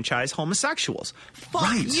disenfranchise homosexuals? Fuck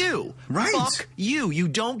right. You. Right. Fuck you. You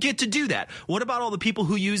don't get to do that. What about all the people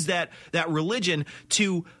who use that religion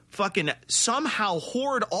to fucking somehow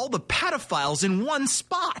hoard all the pedophiles in one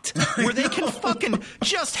spot where they can fucking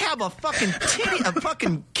just have a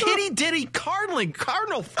fucking kitty ditty cardinal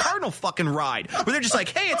fucking ride where they're just like,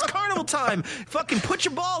 hey, it's carnival time, fucking put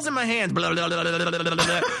your balls in my hands, blah, blah, blah, blah, blah, blah,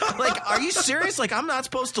 blah. Like, are you serious? Like, I'm not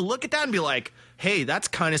supposed to look at that and be like, hey, that's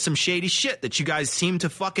kind of some shady shit that you guys seem to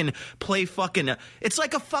fucking play fucking it's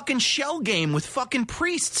like a fucking shell game with fucking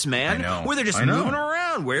priests, man. I know. Where they're just moving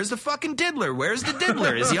around. Where's the fucking diddler? Where's the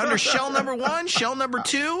diddler? Is he under shell number 1, shell number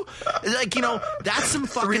 2? Like, that's some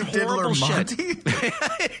fucking horrible shit. 3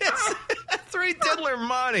 diddler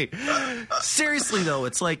Monty. Seriously though,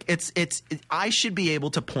 it's like I should be able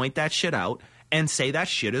to point that shit out and say that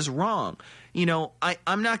shit is wrong.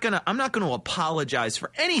 I'm not gonna apologize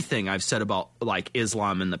for anything I've said about like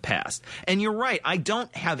Islam in the past. And you're right, I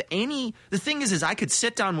don't have any. The thing is I could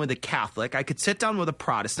sit down with a Catholic, I could sit down with a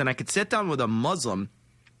Protestant, I could sit down with a Muslim,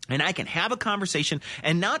 and I can have a conversation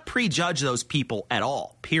and not prejudge those people at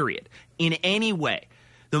all, period, in any way.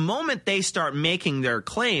 The moment they start making their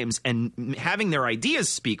claims and having their ideas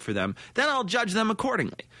speak for them, then I'll judge them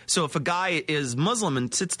accordingly. So if a guy is Muslim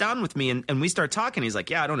and sits down with me and we start talking, he's like,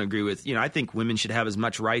 yeah, I don't agree with, I think women should have as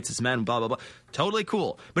much rights as men, blah, blah, blah. Totally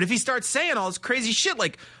cool. But if he starts saying all this crazy shit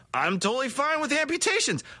like, I'm totally fine with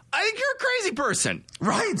amputations, I think you're a crazy person.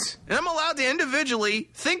 Right. And I'm allowed to individually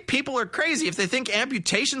think people are crazy if they think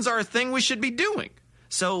amputations are a thing we should be doing.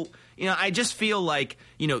 So, I just feel like,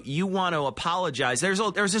 you want to apologize. There's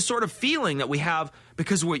a sort of feeling that we have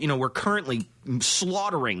because we're currently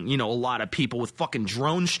slaughtering, a lot of people with fucking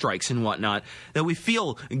drone strikes and whatnot, that we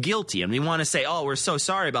feel guilty and we want to say, oh, we're so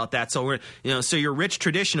sorry about that. So so your rich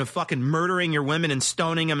tradition of fucking murdering your women and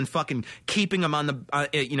stoning them and fucking keeping them on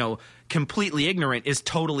the, completely ignorant is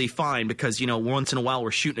totally fine because, once in a while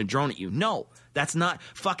we're shooting a drone at you. No, that's not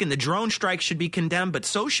fucking, the drone strike should be condemned, but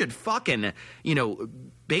so should fucking,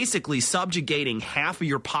 basically subjugating half of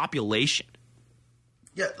your population.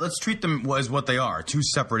 Yeah, let's treat them as what they are, two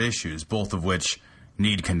separate issues, both of which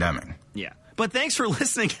need condemning. Yeah. But thanks for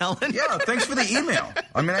listening, Helen. Yeah, thanks for the email.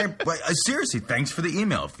 I mean, I seriously, thanks for the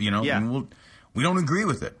email. Yeah. We don't agree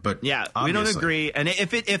with it, but yeah, obviously. We don't agree. And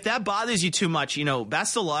if that bothers you too much,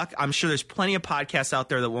 best of luck. I'm sure there's plenty of podcasts out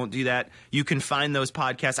there that won't do that. You can find those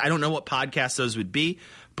podcasts. I don't know what podcasts those would be,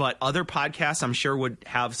 but other podcasts I'm sure would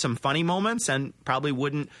have some funny moments and probably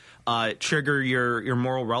wouldn't trigger your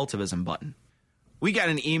moral relativism button. We got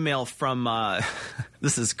an email from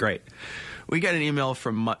this is great. We got an email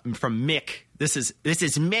from Mick. This is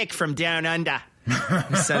Mick from Down Under.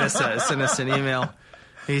 He sent us an email.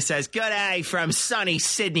 He says, "Good day from sunny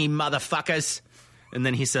Sydney, motherfuckers." And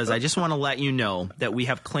then he says, "I just want to let you know that we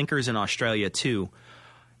have clinkers in Australia too,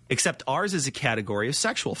 except ours is a category of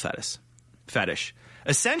sexual fetish.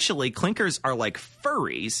 Essentially, clinkers are like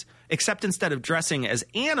furries, except instead of dressing as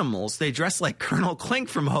animals, they dress like Colonel Klink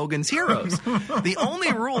from Hogan's Heroes. The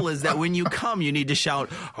only rule is that when you come, you need to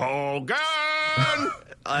shout, 'Hogan!'"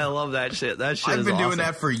 I love that shit. That shit I've been awesome. doing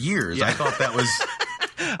that for years. Yeah. I thought that was...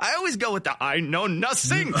 I always go with the "I know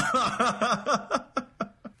nothing." I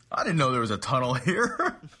didn't know there was a tunnel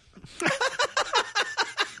here.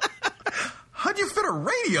 How'd you fit a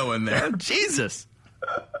radio in there? Jesus.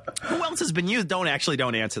 Who else has been used? Don't answer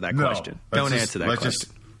that question. Don't answer that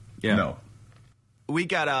question. No. We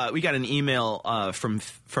got an email from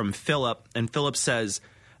Philip, and Philip says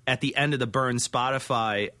at the end of the Burn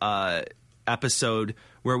Spotify episode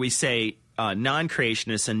where we say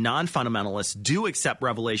non-creationists and non-fundamentalists do accept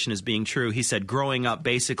revelation as being true. He said growing up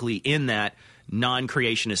basically in that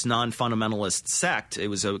non-creationist, non-fundamentalist sect, it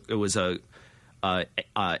was a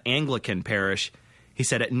Anglican parish. He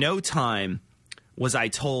said at no time was I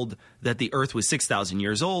told that the earth was 6,000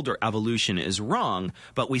 years old or evolution is wrong,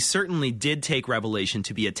 but we certainly did take revelation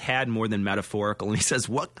to be a tad more than metaphorical. And he says,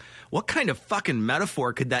 what kind of fucking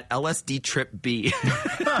metaphor could that LSD trip be?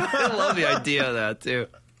 I love the idea of that, too.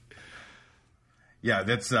 Yeah,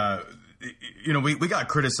 that's, we got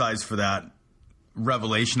criticized for that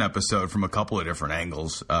Revelation episode from a couple of different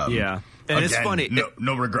angles. Yeah. And again, it's funny.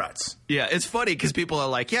 No regrets. Yeah, it's funny because people are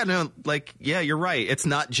like, you're right. It's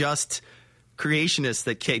not just creationists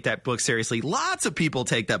that take that book seriously. Lots of people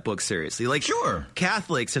take that book seriously. Like, sure,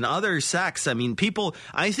 Catholics and other sects. I mean,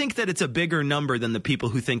 I think that it's a bigger number than the people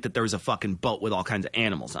who think that there was a fucking boat with all kinds of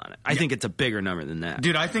animals on it. I think it's a bigger number than that.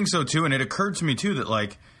 Dude, I think so too. And it occurred to me too that,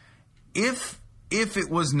 like, if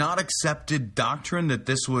it was not accepted doctrine that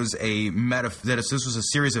this was this was a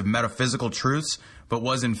series of metaphysical truths, but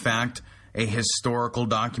was in fact a historical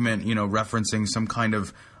document, referencing some kind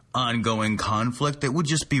of ongoing conflict, it would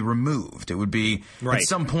just be removed. It would be, at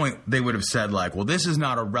some point, they would have said, like, well, this is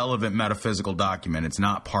not a relevant metaphysical document. It's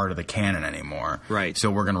not part of the canon anymore. Right.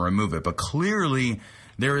 So we're going to remove it. But clearly,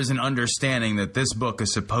 there is an understanding that this book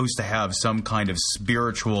is supposed to have some kind of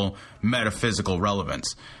spiritual, metaphysical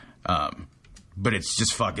relevance. But it's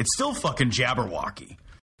just it's still fucking Jabberwocky.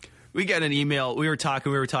 We got an email. We were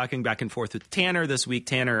talking back and forth with Tanner this week.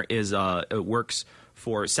 Tanner works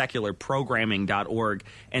for secularprogramming.org.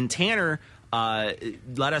 And Tanner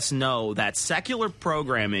let us know that Secular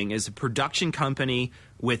Programming is a production company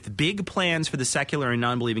with big plans for the secular and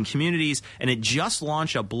non-believing communities, and it just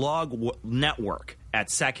launched a blog network at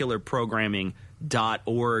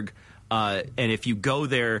secularprogramming.org. And if you go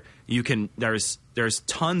there, you can. There's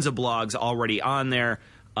tons of blogs already on there.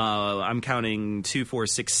 I'm counting 2, 4,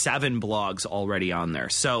 6, 7 blogs already on there.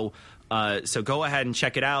 So go ahead and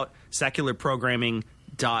check it out.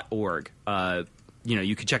 Secularprogramming.org.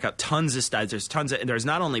 You can check out tons of stuff. There's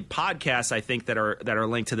not only podcasts, I think, that are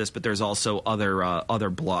linked to this, but there's also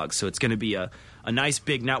other blogs. So it's going to be a nice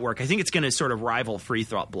big network. I think it's going to sort of rival Free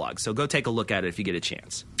Thought Blog. So go take a look at it if you get a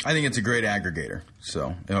chance. I think it's a great aggregator.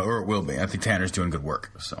 So, or it will be. I think Tanner's doing good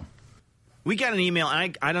work. So. We got an email.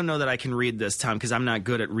 I don't know that I can read this, Tom, because I'm not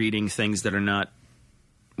good at reading things that are not,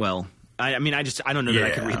 well, I don't know that I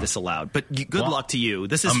can read this aloud. But good luck to you.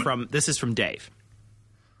 This is from Dave.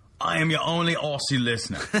 I am your only Aussie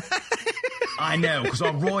listener. I know, because I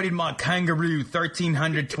rode my kangaroo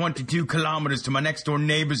 1,322 kilometers to my next door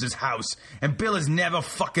neighbor's house, and Bill has never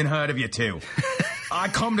fucking heard of you two. I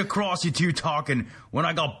come across you two talking when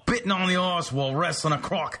I got bitten on the arse while wrestling a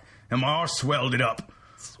croc, and my arse swelled it up.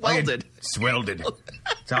 Swelled it.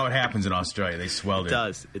 That's how it happens in Australia. They swelled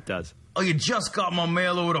it. It does. Oh, you just got my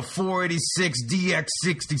mail order 486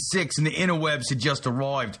 DX66 and the interwebs had just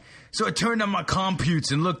arrived. So I turned on my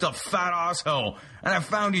computes and looked up fat asshole, and I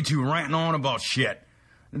found you two ranting on about shit.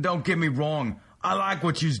 And don't get me wrong, I like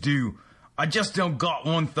what yous do. I just don't got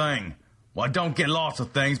one thing. Well, I don't get lots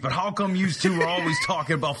of things, but how come yous two are always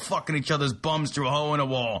talking about fucking each other's bums through a hole in a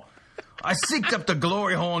wall? I seeked up the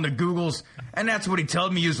glory hole in the Googles, and that's what he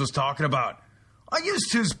told me yous was talking about. I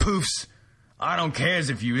used to's poofs. I don't cares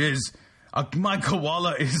if you is. My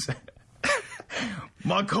koala is...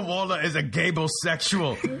 My koala is a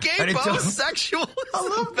gay-bo-sexual. Gay-bo-sexual is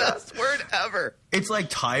the best word ever. It's like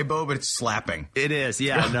Taibo, but it's slapping. It is,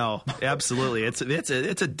 yeah, no, absolutely. It's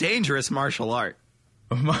a dangerous martial art.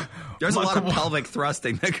 There's a lot of pelvic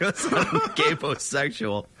thrusting that goes on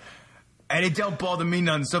gay-bo-sexual. And it don't bother me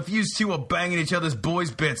none, so if you two are banging each other's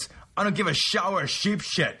boys' bits, I don't give a shower of sheep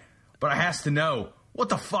shit. But I has to know. What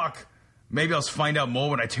the fuck? Maybe I'll find out more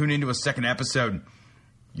when I tune into a second episode.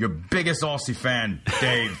 Your biggest Aussie fan,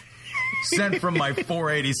 Dave. Sent from my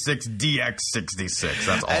 486 DX66.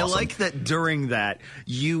 That's awesome. I like that during that,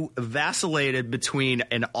 you vacillated between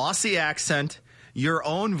an Aussie accent, your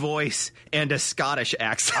own voice, and a Scottish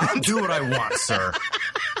accent. I'll do what I want, sir.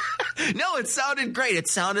 No, it sounded great. It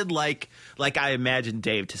sounded like I imagined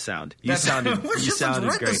Dave to sound. You sounded great.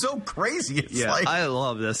 It's so crazy. It's like... I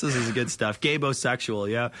love this. This is good stuff. Gay-bo-sexual,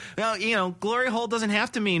 yeah. Now, glory hole doesn't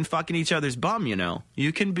have to mean fucking each other's bum,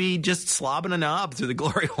 You can be just slobbing a knob through the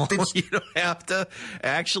glory hole. You don't have to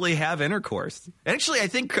actually have intercourse. Actually, I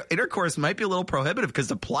think intercourse might be a little prohibitive because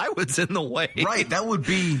the plywood's in the way. Right, that would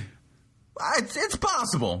be... It's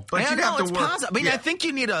possible, but you'd have to work. Possible. I mean, I think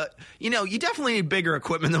you need you definitely need bigger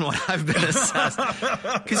equipment than what I've been assessed.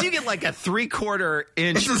 Because you get like a 3/4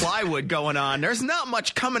 inch plywood going on. There's not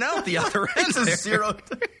much coming out the other end. It's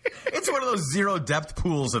one of those zero depth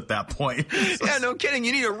pools at that point. Yeah, no kidding.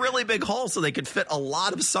 You need a really big hole so they could fit a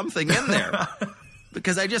lot of something in there.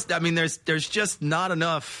 Because there's just not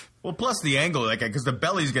enough. Well, plus the angle, because the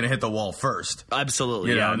belly's going to hit the wall first.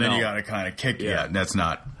 Absolutely, and then you got to kind of kick. Yeah, that's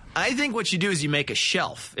not. I think what you do is you make a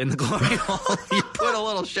shelf in the glory hole. You put a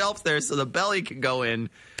little shelf there so the belly can go in,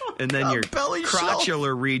 and then your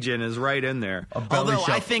crotchular region is right in there. Although shelf.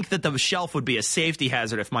 I think that the shelf would be a safety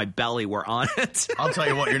hazard if my belly were on it. I'll tell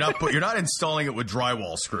you what, you're not installing it with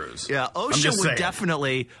drywall screws. Yeah,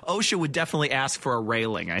 OSHA would definitely ask for a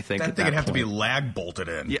railing, I think. I think it'd have to be lag bolted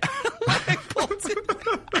in. Yeah, lag bolted.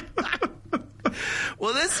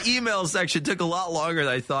 Well, this email section took a lot longer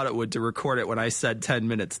than I thought it would to record it when I said 10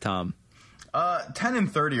 minutes, Tom. 10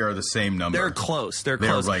 and 30 are the same number. They're close. They're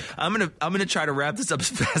close. I'm gonna try to wrap this up as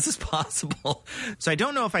fast as possible. So I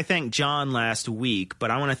don't know if I thanked John last week,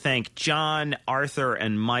 but I want to thank John, Arthur,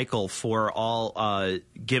 and Michael for all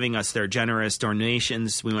giving us their generous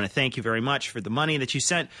donations. We want to thank you very much for the money that you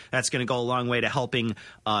sent. That's going to go a long way to helping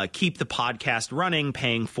keep the podcast running,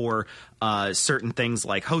 paying for certain things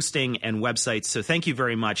like hosting and websites. So thank you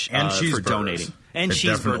very much for donating. And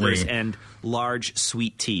cheeseburgers and large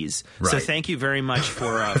sweet teas. Right. So thank you very much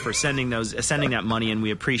for sending that money, and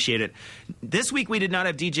we appreciate it. This week we did not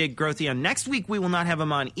have DJ Grothy on. Next week we will not have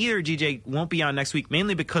him on either. DJ won't be on next week,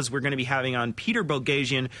 mainly because we're going to be having on Peter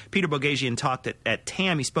Bogasian. Peter Bogasian talked at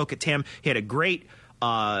TAM. He spoke at TAM. He had a great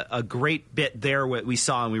bit there what we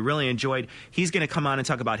saw and we really enjoyed. He's going to come on and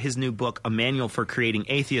talk about his new book, A Manual for Creating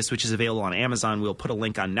Atheists, which is available on Amazon. We'll put a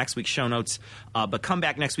link on next week's show notes. But come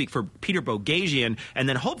back next week for Peter Bogasian, and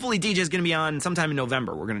then hopefully DJ is going to be on sometime in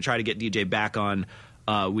November. We're going to try to get DJ back on.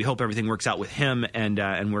 We hope everything works out with him, and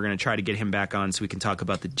we're going to try to get him back on so we can talk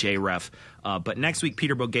about the JREF. But next week,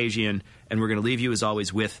 Peter Bogasian, and we're going to leave you, as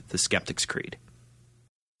always, with the Skeptic's Creed.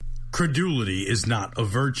 Credulity is not a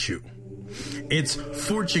virtue. It's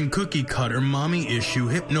fortune cookie cutter, mommy issue,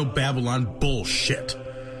 hypno-Babylon bullshit.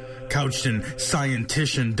 Couched in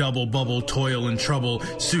scientician, double bubble, toil and trouble,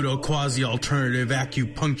 pseudo quasi alternative,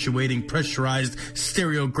 acupunctuating, pressurized,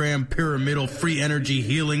 stereogram, pyramidal, free energy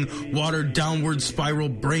healing, watered downward spiral,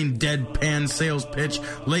 brain deadpan sales pitch,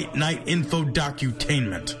 late night info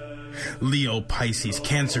docutainment. Leo, Pisces,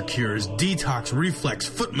 cancer cures, detox, reflex,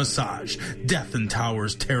 foot massage, death and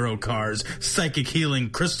towers, tarot cards, psychic healing,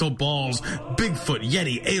 crystal balls, Bigfoot,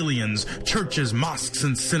 Yeti, aliens, churches, mosques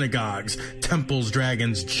and synagogues, temples,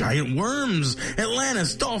 dragons, giant worms,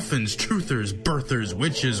 Atlantis, dolphins, truthers, birthers,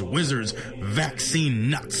 witches, wizards, vaccine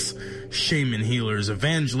nuts, shaman healers,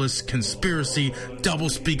 evangelists, conspiracy,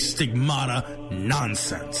 doublespeak, stigmata,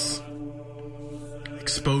 nonsense.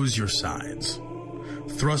 Expose your sides.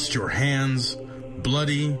 Thrust your hands,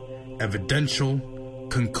 bloody, evidential,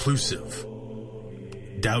 conclusive.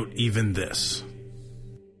 doubt even this.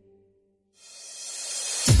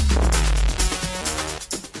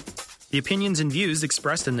 The opinions and views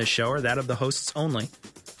expressed in this show are that of the hosts only.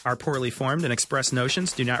 Our poorly formed and expressed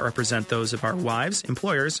notions do not represent those of our wives,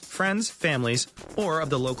 employers, friends, families, or of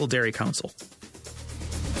the local dairy council.